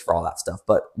and place for all that stuff.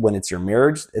 But when it's your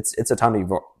marriage, it's a time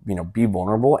to, you know, be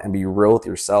vulnerable and be real with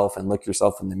yourself and look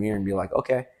yourself in the mirror and be like,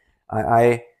 okay,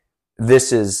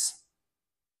 this is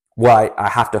why I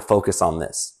have to focus on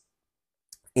this.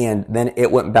 And then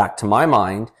it went back to my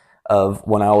mind of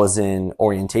when I was in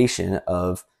orientation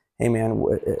of, hey man,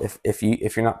 if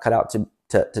you're not cut out to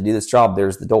do this job,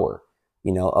 there's the door.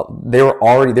 You know, there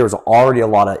was already a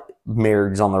lot of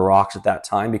marriages on the rocks at that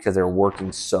time because they were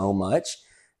working so much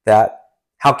that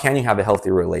how can you have a healthy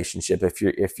relationship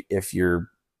if you're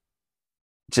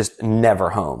just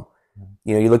never home?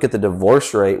 You know, you look at the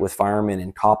divorce rate with firemen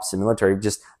and cops and military,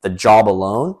 just the job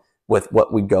alone with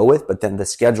what we go with, but then the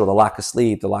schedule, the lack of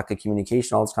sleep, the lack of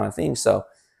communication, all those kind of things. So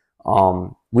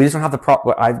we just don't have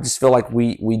I just feel like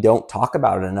we don't talk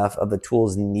about it enough of the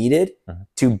tools needed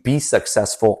to be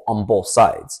successful on both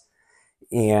sides.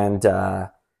 And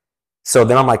so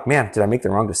then I'm like, man, did I make the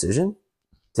wrong decision?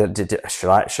 Should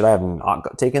I have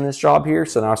not taken this job here?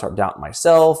 So now I start doubting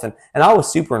myself. And I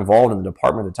was super involved in the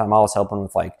department at the time. I was helping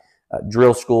with like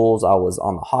drill schools. I was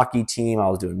on the hockey team. I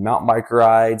was doing mountain bike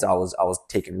rides. I was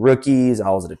taking rookies.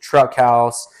 I was at a truck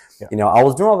house. Yeah. You know, I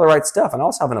was doing all the right stuff and I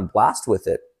was having a blast with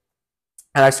it.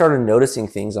 And I started noticing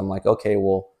things. I'm like, okay,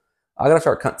 well, I got to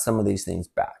start cutting some of these things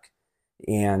back.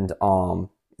 And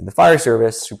in the fire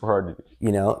service, super hard to do.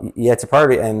 You know, yeah, it's a part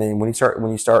of it. And then when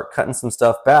you start cutting some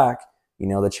stuff back, you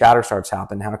know, the chatter starts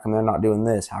happening. How come they're not doing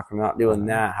this? How come they're not doing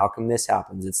that? How come this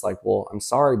happens? It's like, well, I'm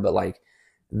sorry, but like,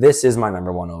 this is my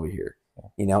number one over here.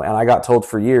 You know, and I got told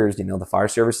for years, you know, the fire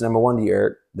service is number one to you,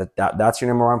 Eric, that's your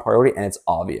number one priority, and it's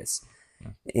obvious.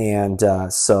 And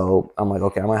so I'm like,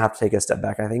 okay, I'm gonna have to take a step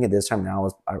back. I think at this time now,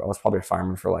 I was probably a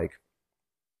fireman for like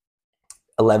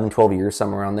 11, 12 years,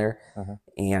 somewhere around there.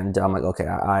 And I'm like, okay,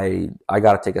 I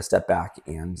got to take a step back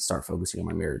and start focusing on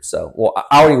my marriage. So, well,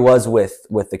 I already was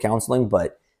with the counseling,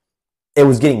 but it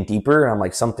was getting deeper. And I'm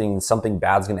like, something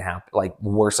bad's going to happen, like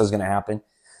worse is going to happen.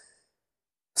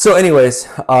 So anyways,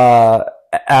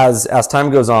 as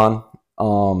time goes on,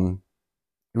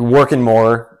 working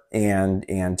more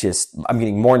and just, I'm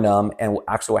getting more numb. And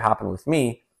actually what happened with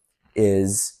me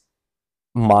is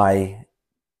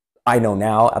I know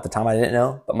now, at the time I didn't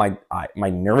know, but my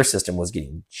nervous system was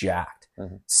getting jacked.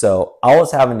 So I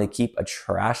was having to keep a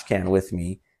trash can with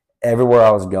me everywhere I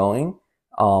was going.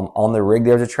 On the rig,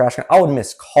 there was a trash can. I would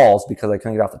miss calls because I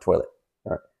couldn't get off the toilet.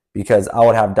 Because I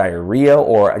would have diarrhea,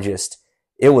 or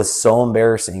it was so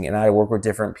embarrassing. And I work with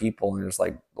different people and just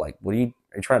like, are you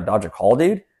trying to dodge a call,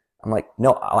 dude? I'm like,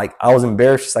 no, I was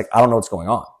embarrassed. Just like, I don't know what's going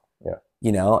on.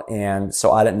 You know, and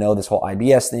so I didn't know this whole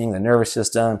IBS thing, the nervous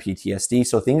system, PTSD.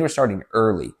 So things were starting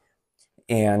early.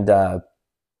 And then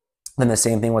the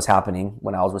same thing was happening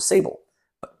when I was with Sable.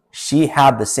 She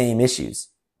had the same issues,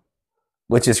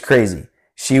 which is crazy.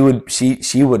 She would,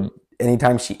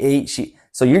 anytime she ate,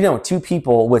 so you're dealing with two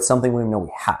people with something we don't know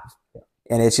we have.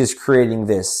 And it's just creating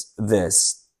this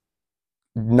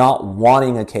not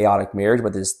wanting a chaotic marriage,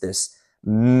 but this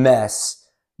mess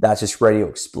that's just ready to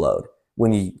explode.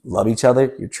 When you love each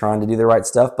other, you're trying to do the right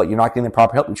stuff, but you're not getting the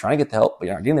proper help. You're trying to get the help, but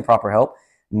you're not getting the proper help.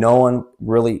 No one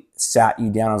really sat you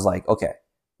down and was like, okay,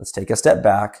 let's take a step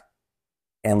back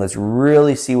and let's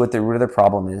really see what the root of the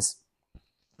problem is.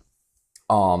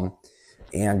 So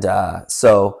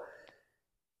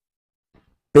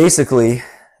basically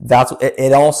that's,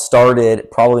 it all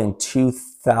started probably in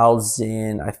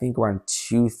 2000, I think around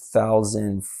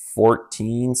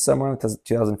 2014, somewhere in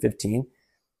 2015.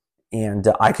 And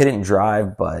I couldn't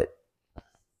drive but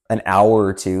an hour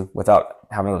or two without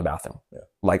having to go to the bathroom.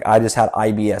 Like I just had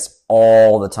IBS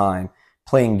all the time.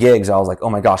 Playing gigs, I was like, oh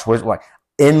my gosh,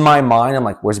 in my mind, I'm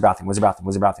like, where's the bathroom? Where's the bathroom?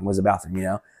 Where's the bathroom? Where's the bathroom? You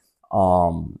know?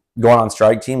 Going on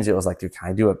strike teams, it was like, dude, can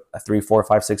I do a 3, 4,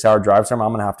 5, 6 hour drive somewhere?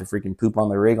 I'm going to have to freaking poop on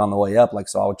the rig on the way up. Like,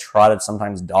 so I would try to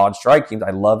sometimes dodge strike teams. I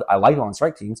like going on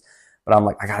strike teams, but I'm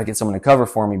like, I got to get someone to cover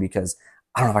for me because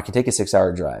I don't know if I can take a 6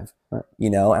 hour drive, you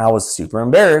know? And I was super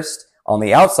embarrassed. On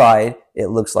the outside, it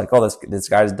looks like, oh, this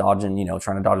guy's dodging, you know,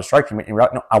 trying to dodge a strike team. And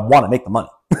no, I want to make the money.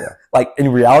 Like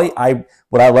in reality,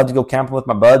 would I love to go camping with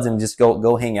my buds and just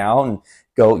go hang out and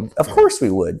go? Of course we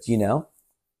would, you know.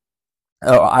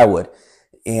 Oh, I would.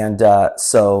 And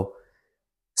so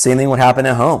same thing would happen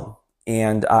at home.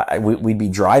 And we'd be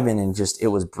driving and just, it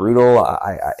was brutal.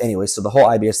 Anyway, so the whole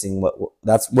IBS thing,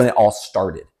 that's when it all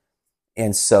started.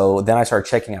 And so then I started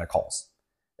checking out of calls.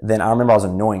 Then I remember I was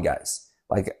annoying guys.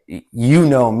 Like, you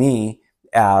know me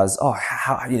as, oh,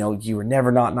 how, you know, you were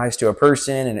never not nice to a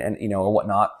person and you know, or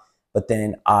whatnot. But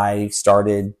then I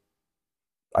started,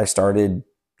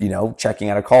 you know, checking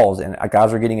out of calls, and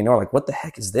guys were getting annoyed. Like, what the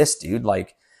heck is this, dude?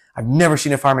 Like, I've never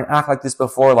seen a fireman act like this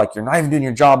before. Like, you're not even doing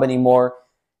your job anymore.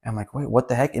 And I'm like, wait, what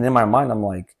the heck? And in my mind, I'm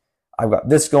like, I've got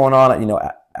this going on. You know,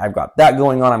 I've got that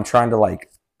going on. I'm trying to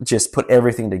like just put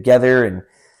everything together. And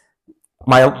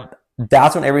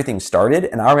that's when everything started.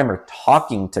 And I remember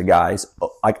talking to guys,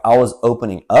 like I was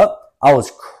opening up. I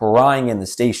was crying in the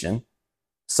station.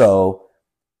 So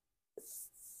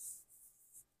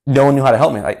no one knew how to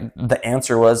help me. Like, the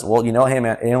answer was, well, you know, hey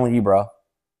man, it ain't only you, bro.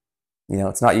 You know,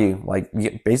 it's not you. Like,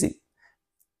 you basically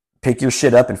pick your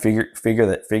shit up and figure it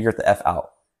the F out.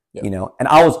 Yep. You know, and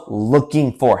I was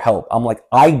looking for help. I'm like,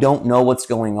 I don't know what's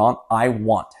going on. I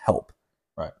want help.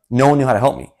 Right. No one knew how to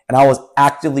help me. And I was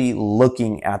actively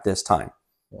looking at this time.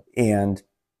 Yep. And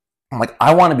I'm like,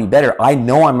 I want to be better. I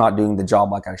know I'm not doing the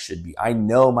job like I should be. I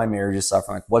know my marriage is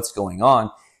suffering. Like, what's going on?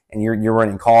 And you're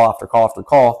running call after call after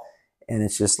call. And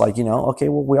it's just like, you know, okay,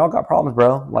 well, we all got problems,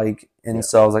 bro. Like, and yeah.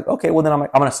 So I was like, okay, well then I'm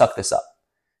going to suck this up,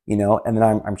 you know? And then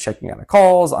I'm checking out of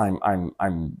calls.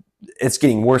 It's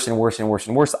getting worse and worse and worse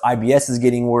and worse. The IBS is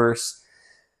getting worse.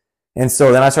 And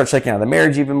so then I start checking out the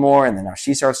marriage even more. And then now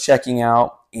she starts checking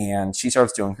out and she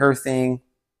starts doing her thing.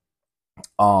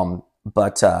 So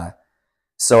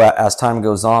as time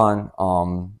goes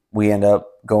on, we end up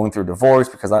going through divorce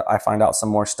because I find out some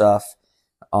more stuff,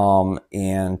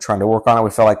 and trying to work on it. We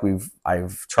felt like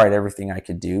I've tried everything I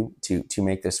could do to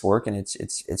make this work, and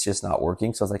it's just not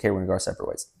working. So I was like, hey, we're gonna go our separate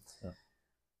ways. Yeah.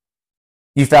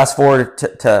 You fast forward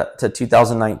to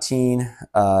 2019,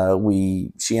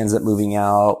 she ends up moving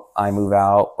out, I move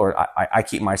out, or I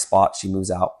keep my spot, she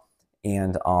moves out.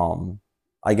 And,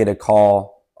 I get a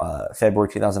call, February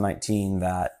 2019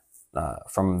 that,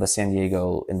 from the San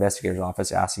Diego investigator's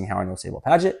office asking how I know Sable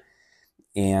Paget.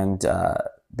 And,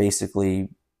 basically,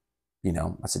 you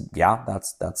know, I said, yeah,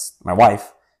 that's my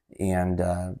wife. And,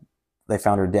 they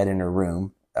found her dead in her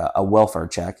room, a welfare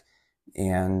check.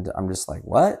 And I'm just like,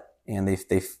 what? And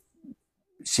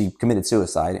she committed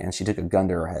suicide, and she took a gun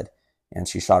to her head and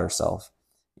she shot herself.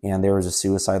 And there was a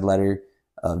suicide letter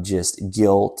of just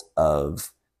guilt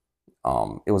of,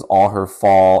 it was all her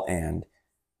fault. And,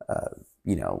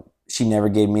 you know, she never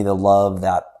gave me the love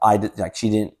that I did. Like, she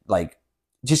didn't like,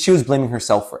 just, she was blaming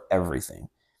herself for everything.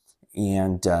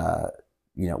 And,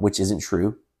 you know, which isn't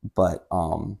true, but,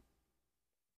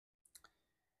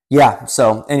 yeah.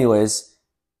 So anyways,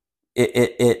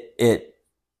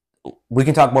 we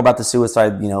can talk more about the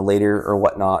suicide, you know, later or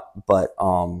whatnot, but,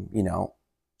 you know.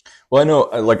 Well,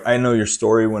 I know your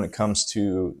story when it comes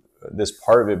to this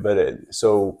part of it, but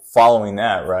so following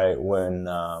that, right, when,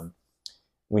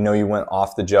 we know you went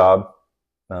off the job,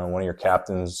 one of your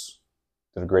captains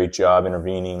did a great job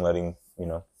intervening, letting you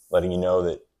know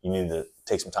that you needed to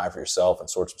take some time for yourself and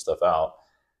sort some stuff out.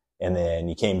 And then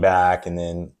you came back, and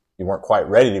then you weren't quite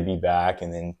ready to be back,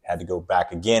 and then had to go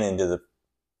back again into the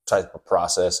type of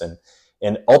process,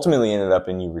 and ultimately ended up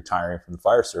in you retiring from the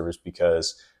fire service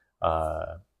because,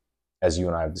 as you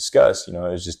and I have discussed, you know,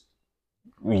 it was just,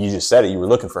 you just said it, you were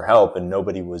looking for help and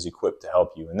nobody was equipped to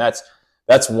help you. And that's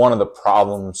one of the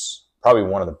problems, probably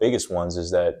one of the biggest ones, is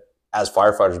that as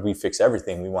firefighters, we fix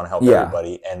everything. We want to help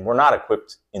everybody, and we're not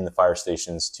equipped in the fire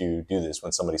stations to do this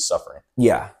when somebody's suffering.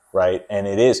 Yeah. Right. And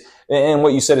it is, and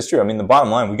what you said is true. I mean, the bottom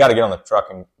line, we got to get on the truck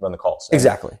and run the calls.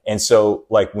 Exactly. And so,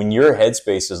 like, when your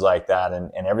headspace is like that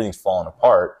and everything's falling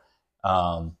apart,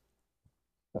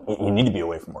 you need to be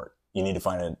away from work. You need to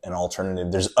find an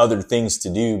alternative. There's other things to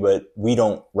do, but we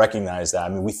don't recognize that. I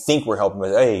mean, we think we're helping,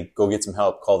 but hey, go get some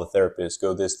help, call the therapist,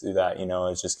 go this, do that. You know,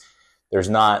 it's just, there's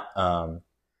not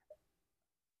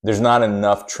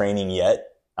enough training yet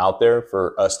out there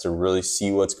for us to really see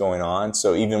what's going on.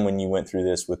 So even when you went through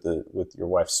this with your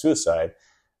wife's suicide,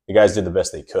 the guys did the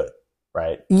best they could,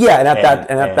 right? Yeah, and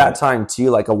at that time too,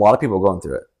 like, a lot of people were going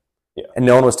through it. Yeah. And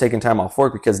no one was taking time off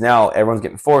work because now everyone's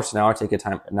getting forced. Now I take a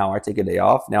day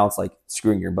off. Now it's like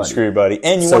screwing your buddy. Screw your buddy.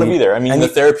 And you want to be there. I mean, the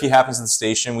therapy happens at the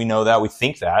station. We know that. We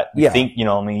think that. We think, you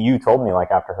know, I mean, you told me, like,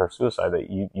 after her suicide that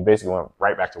you basically went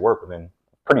right back to work within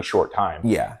a pretty short time.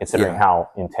 Yeah. Considering how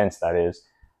intense that is.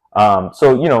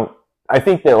 So, you know, I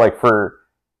think that, like, for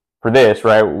this,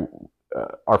 right,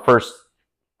 our first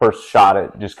shot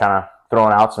at just kind of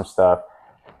throwing out some stuff.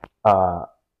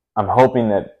 I'm hoping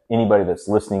that anybody that's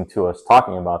listening to us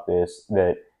talking about this,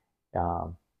 that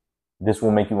this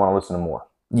will make you want to listen to more.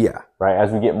 Yeah. Right.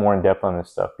 As we get more in depth on this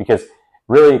stuff, because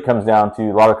really it comes down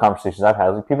to a lot of conversations I've had.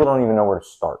 Like, people don't even know where to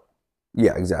start.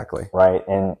 Yeah, exactly. Right.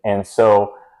 And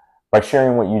so by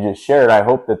sharing what you just shared, I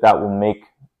hope that will make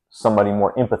somebody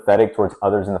more empathetic towards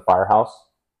others in the firehouse.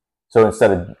 So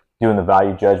instead of doing the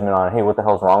value judgment on, hey, what the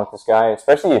hell's wrong with this guy?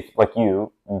 Especially if, like,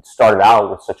 you started out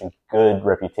with such a good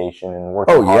reputation and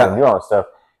working hard and doing all this stuff,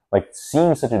 like,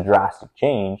 seeing such a drastic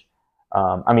change.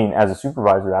 I mean, as a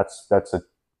supervisor, that's a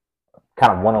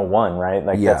kind of 101, right?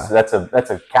 Like, that's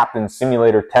a captain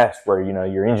simulator test where,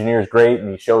 your engineer's great and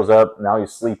he shows up, now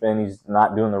he's sleeping, he's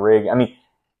not doing the rig. I mean,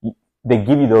 they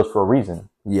give you those for a reason.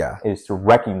 Yeah. Is to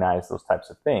recognize those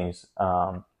types of things.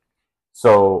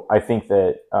 So I think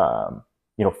that,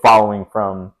 following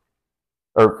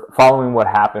what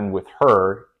happened with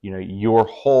her, your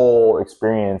whole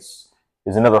experience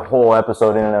is another whole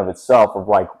episode in and of itself, of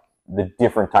like the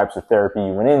different types of therapy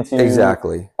you went into.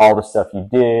 Exactly. All the stuff you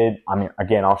did. I mean,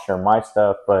 again, I'll share my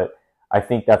stuff, but I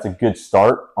think that's a good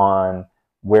start on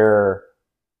where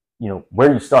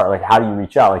you start. Like, how do you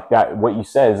reach out? Like, that, what you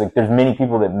said is, like, there's many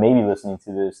people that may be listening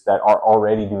to this that are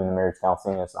already doing the marriage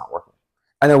counseling and it's not working.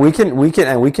 I know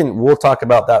we'll talk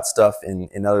about that stuff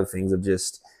in other things of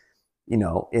just,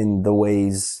 in the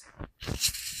ways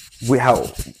how,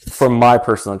 from my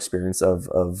personal experience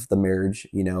of the marriage,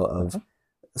 of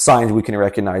signs we can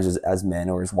recognize as men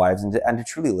or as wives, and to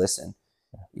truly listen,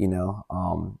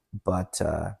 but,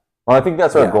 well, I think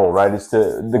that's our goal, right?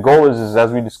 The goal is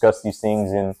as we discuss these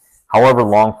things in however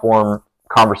long form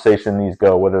conversation these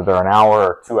go, whether they're an hour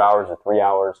or 2 hours or 3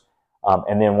 hours.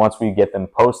 And then once we get them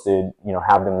posted,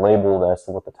 have them labeled as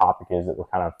to what the topic is that we're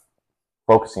kind of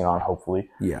focusing on, hopefully.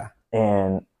 Yeah.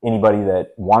 And anybody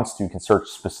that wants to can search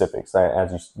specifics.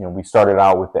 We started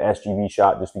out with the SGV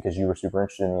shot just because you were super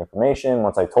interested in the information.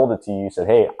 Once I told it to you, you said,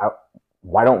 hey,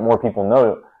 why don't more people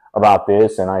know about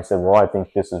this? And I said, well, I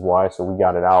think this is why. So we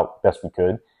got it out best we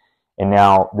could. And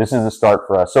now this is the start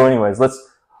for us. So anyways, let's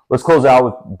close out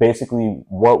with basically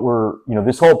what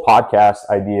this whole podcast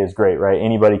idea is great, right?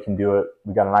 Anybody can do it.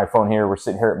 We got an iPhone here. We're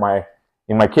sitting here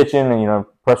in my kitchen and,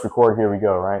 press record. Here we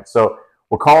go. Right. So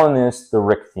we're calling this the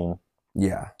RIC Team.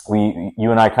 Yeah.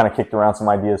 You and I kind of kicked around some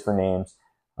ideas for names.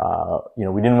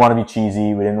 We didn't want to be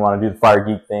cheesy. We didn't want to do the fire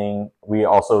geek thing. We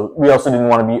also didn't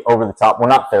want to be over the top. We're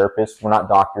not therapists. We're not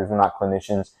doctors. We're not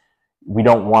clinicians. We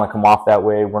don't want to come off that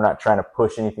way. We're not trying to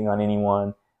push anything on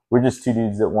anyone. We're just two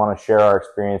dudes that want to share our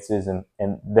experiences and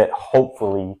that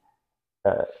hopefully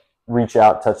reach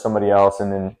out, touch somebody else,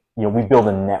 and then we build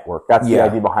a network. That's the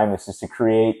idea behind this, is to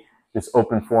create this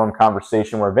open forum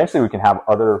conversation where eventually we can have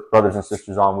other brothers and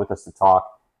sisters on with us to talk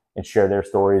and share their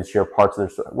stories, share parts of their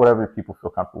story, whatever people feel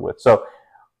comfortable with. So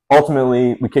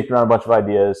ultimately, we kicked around a bunch of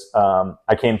ideas.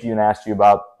 I came to you and asked you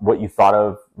about what you thought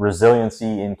of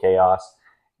resiliency in chaos.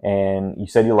 And you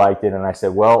said you liked it. And I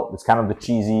said, well, it's kind of the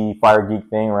cheesy fire geek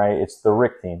thing, right? It's the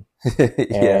RIC Team.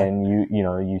 And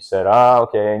you said, oh,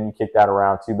 okay. And you kicked that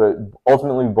around too. But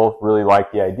ultimately, we both really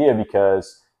liked the idea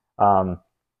because,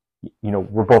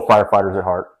 we're both firefighters at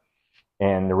heart.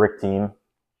 And the RIC Team,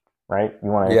 right? You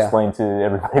want to explain to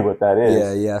everybody what that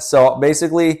is? Yeah. So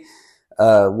basically,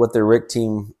 what the RIC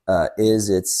Team is,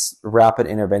 it's Rapid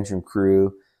Intervention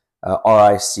Crew,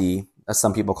 RIC.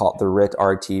 Some people call it the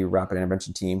RIT, Rapid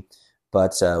Intervention Team,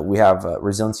 but we have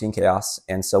Resiliency and Chaos.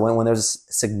 And so when there's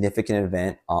a significant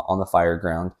event on the fire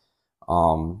ground,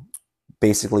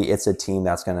 basically it's a team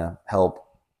that's going to help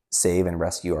save and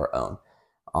rescue our own.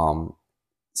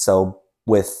 So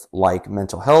with like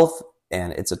mental health,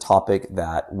 and it's a topic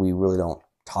that we really don't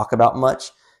talk about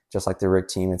much, just like the RIC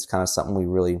Team, it's kind of something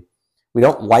we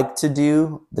don't like to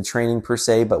do the training per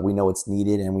se, but we know it's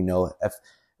needed, and we know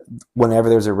whenever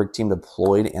there's a RIC Team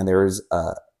deployed and there's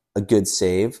a good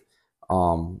save,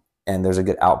 and there's a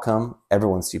good outcome,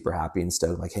 everyone's super happy and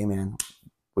stoked. Like, hey man,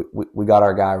 we got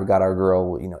our guy, we got our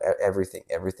girl.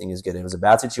 Everything is good. It was a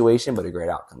bad situation, but a great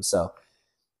outcome. So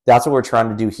that's what we're trying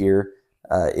to do here,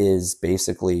 is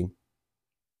basically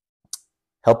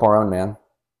help our own, man,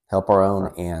 help our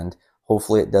own, and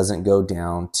hopefully it doesn't go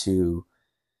down to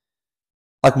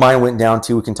like mine went down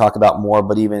to. We can talk about more,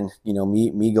 but even,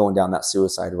 me going down that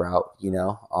suicide route,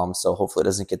 so hopefully it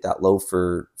doesn't get that low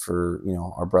for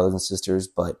our brothers and sisters,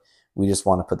 but we just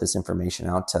want to put this information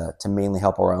out to mainly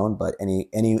help our own, but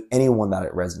anyone that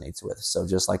it resonates with. So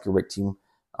just like a RIC Team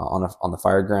on the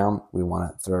fire ground, we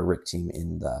want to throw a RIC Team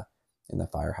in the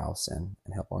firehouse and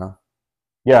help our own.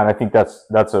 Yeah. And I think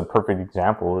that's a perfect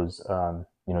example is,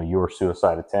 your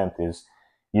suicide attempt is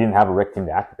you didn't have a RIC team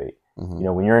to activate.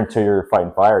 When you're into your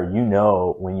fighting fire,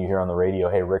 when you hear on the radio,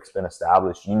 hey, RIC's been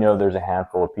established, there's a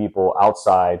handful of people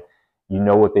outside,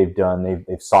 what they've done.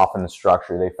 They've softened the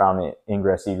structure. They found the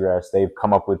ingress, egress. They've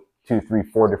come up with 2, 3,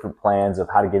 4 different plans of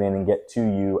how to get in and get to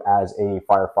you as a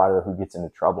firefighter who gets into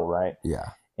trouble, right?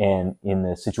 Yeah. And in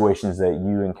the situations that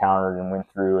you encountered and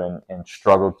went through and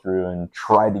struggled through and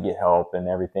tried to get help and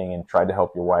everything and tried to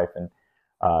help your wife, and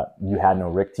you had no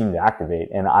RIC team to activate.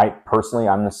 And I'm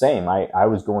the same. I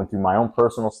was going through my own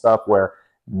personal stuff where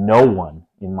no one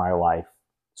in my life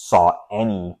saw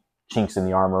any chinks in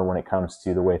the armor when it comes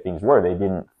to the way things were. They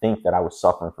didn't think that I was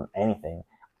suffering from anything.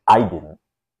 I didn't,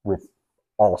 with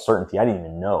all certainty. I didn't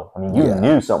even know. I mean, you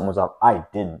knew something was up. I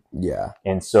didn't. Yeah.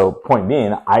 And so point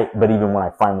being, but even when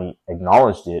I finally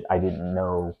acknowledged it, I didn't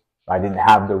know, I didn't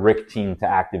have the RIC team to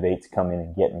activate to come in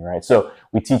and get me, right? So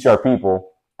we teach our people,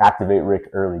 activate RIC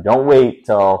early. Don't wait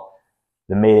till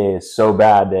the mayday is so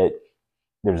bad that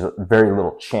there's a very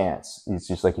little chance. It's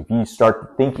just like, if you start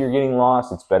to think you're getting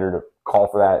lost, it's better to call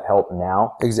for that help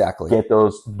now. Exactly. Get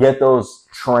those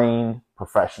trained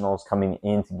professionals coming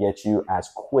in to get you as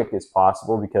quick as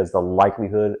possible, because the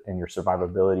likelihood and your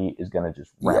survivability is going to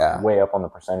just ramp way up on the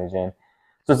percentage end.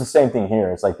 So it's the same thing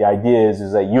here. It's like, the idea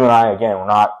is that you and I, again, we're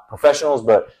not professionals,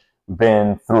 but we've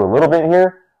been through a little bit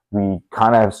here. We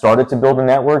kind of have started to build a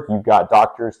network. You've got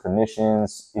doctors,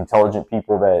 clinicians, intelligent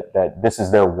people that this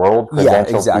is their world,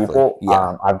 credentialed people.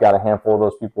 Yeah. I've got a handful of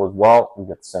those people as well. We've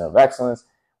got the Center of Excellence.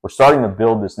 We're starting to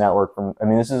build this network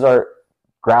this is our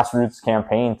grassroots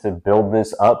campaign to build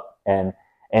this up, and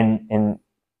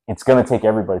it's going to take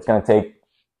everybody. It's going to take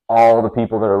all the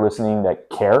people that are listening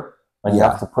that care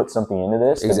enough to put something into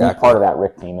this, to be part of that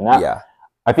RIC team. And that,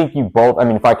 I think you both,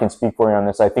 if I can speak for you on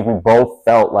this, I think we both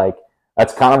felt like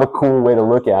that's kind of a cool way to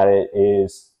look at it,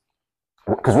 is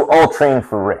because we're all trained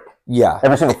for RIC. Yeah.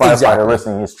 Every single firefighter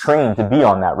listening is trained to be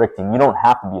on that RIC team. You don't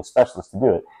have to be a specialist to do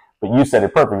it. But you said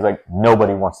it perfect. It's like,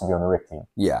 nobody wants to be on the RIC team.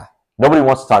 Yeah. Nobody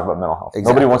wants to talk about mental health.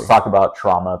 Exactly. Nobody wants to talk about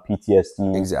trauma,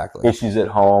 PTSD, issues at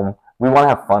home. We want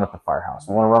to have fun at the firehouse.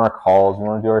 We want to run our calls. We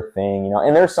want to do our thing,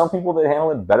 And there's some people that handle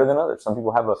it better than others. Some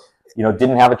people have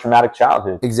didn't have a traumatic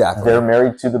childhood. Exactly. They're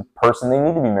married to the person they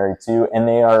need to be married to, and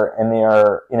they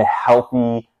are in a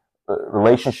healthy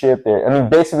relationship.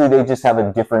 Basically, they just have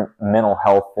a different mental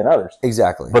health than others.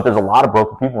 Exactly. But there's a lot of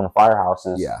broken people in the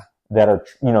firehouses. That are,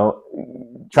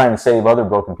 trying to save other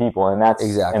broken people. And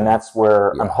that's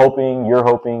where you're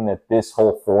hoping that this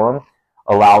whole forum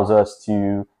allows us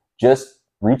to just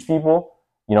reach people.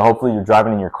 Hopefully you're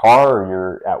driving in your car, or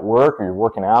you're at work, or you're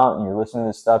working out, and you're listening to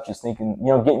this stuff, just thinking,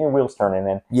 getting your wheels turning.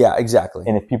 And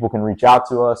and if people can reach out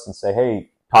to us and say,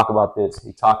 hey, talk about this,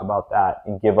 hey, talk about that,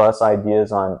 and give us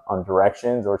ideas on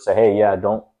directions, or say, hey,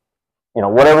 don't,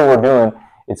 whatever we're doing,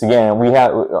 it's, again, we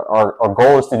have our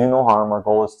goal is to do no harm. Our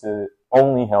goal is to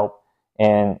only help.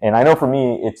 And I know for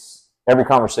me, it's every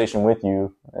conversation with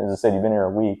you. As I said, you've been here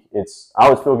a week. I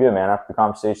always feel good, man. After the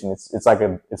conversation, it's like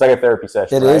a therapy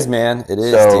session. It is, man. It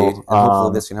is, dude. And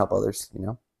hopefully this can help others.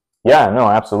 Yeah, no,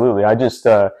 absolutely. I just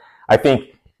I think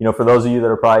for those of you that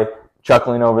are probably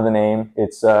chuckling over the name,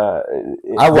 it's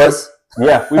I was.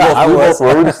 Yeah, we both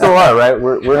were. We still are, right?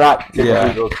 We're not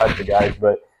typically those types of guys,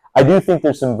 but I do think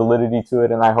there's some validity to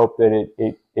it, and I hope that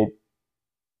it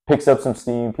picks up some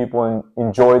steam. People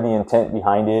enjoy the intent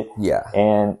behind it. Yeah.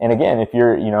 And again, if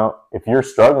you're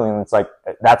struggling, it's like,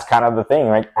 that's kind of the thing,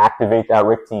 right? Activate that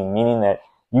RIC team, meaning that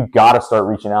you got to start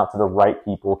reaching out to the right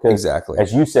people. Exactly.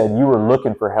 As you said, you were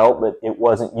looking for help, but you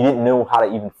didn't know how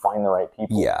to even find the right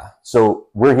people. Yeah. So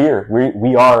we're here.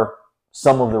 We are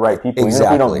some of the right people.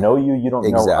 Exactly. Even if we don't know you don't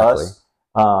know us.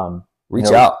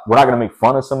 Reach out. We're not going to make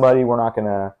fun of somebody. We're not going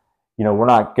to, we're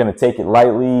not going to take it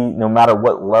lightly, no matter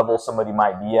what level somebody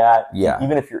might be at. Yeah.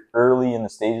 Even if you're early in the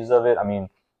stages of it.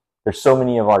 There's so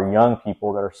many of our young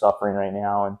people that are suffering right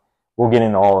now, and we'll get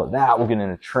into all of that. We'll get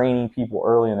into training people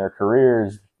early in their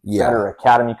careers, better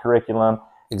academy curriculum.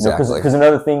 Exactly. Because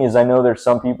another thing is, I know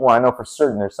for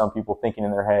certain there's some people thinking in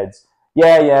their heads,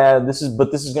 this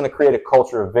is going to create a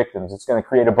culture of victims. It's going to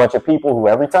create a bunch of people who,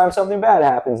 every time something bad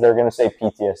happens, they're going to say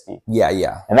PTSD.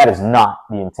 Yeah. And that is not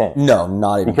the intent. No,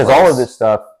 not even because close. All of this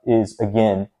stuff is,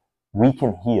 again, we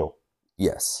can heal.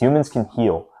 Yes. Humans can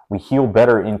heal. We heal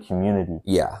better in community.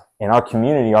 Yeah. And our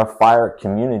community, our fire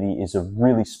community, is a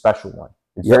really special one.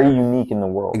 It's very unique in the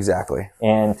world. Exactly.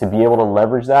 And to be able to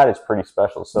leverage that is pretty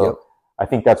special. So I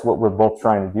think that's what we're both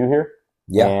trying to do here.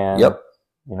 Yeah.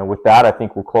 And with that, I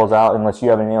think we'll close out, unless you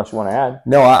have anything else you want to add.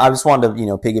 No, I just wanted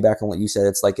to, piggyback on what you said.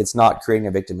 It's like, it's not creating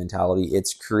a victim mentality.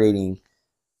 It's creating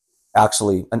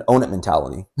actually an own it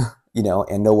mentality,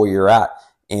 and know where you're at.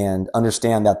 and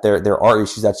understand that there are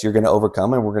issues that you're going to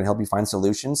overcome, and we're going to help you find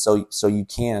solutions so you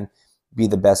can be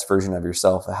the best version of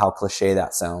yourself. How cliche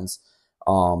that sounds.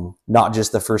 Not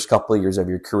just the first couple of years of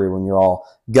your career when you're all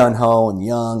gung-ho and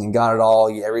young and got it all,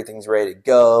 everything's ready to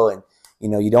go, and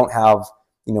you don't have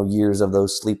years of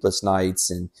those sleepless nights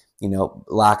and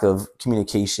lack of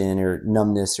communication or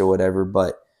numbness or whatever,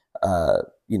 but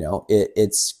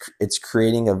it's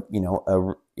creating a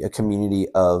community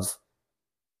of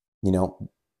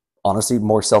honestly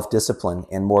more self-discipline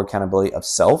and more accountability of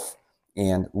self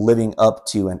and living up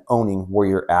to and owning where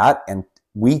you're at. And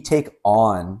we take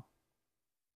on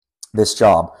this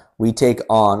job. We take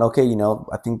on, I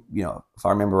think, if I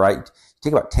remember right, you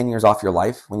take about 10 years off your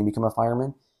life when you become a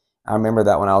fireman. I remember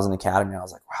that when I was in academy, I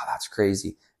was like, wow, that's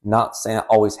crazy. Not saying that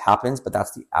always happens, but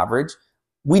that's the average.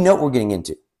 We know what we're getting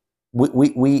into.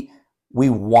 We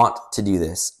want to do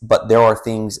this, but there are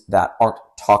things that aren't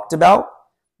talked about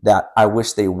that I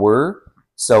wish they were.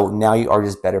 So now you are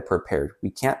just better prepared. We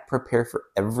can't prepare for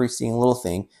every single little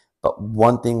thing, but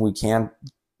one thing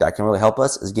that can really help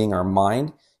us is getting our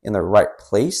mind in the right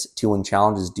place to when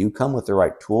challenges do come with the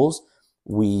right tools.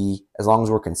 As long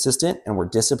as we're consistent and we're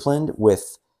disciplined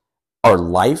with our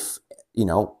life,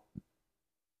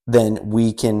 then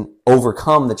we can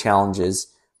overcome the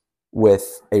challenges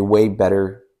with a way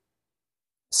better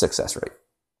success rate.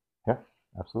 Yeah,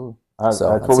 absolutely. That's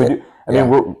what we do. I mean,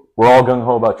 we're all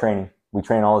gung-ho about training. We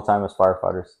train all the time as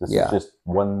firefighters. This is just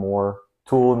one more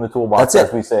tool in the toolbox,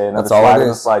 as we say. Another slide in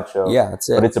the slideshow. Yeah, that's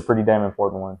it. But it's a pretty damn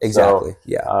important one. Exactly.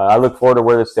 So, I look forward to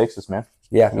where this takes us, man.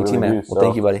 Yeah, me too, man. Well,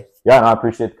 thank you, buddy. Yeah, I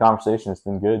appreciate the conversation. It's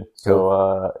been good.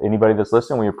 Cool. So anybody that's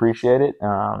listening, we appreciate it.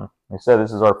 Like I said,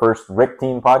 this is our first RIC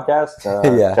Team podcast.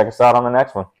 Check us out on the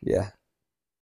next one. Yeah.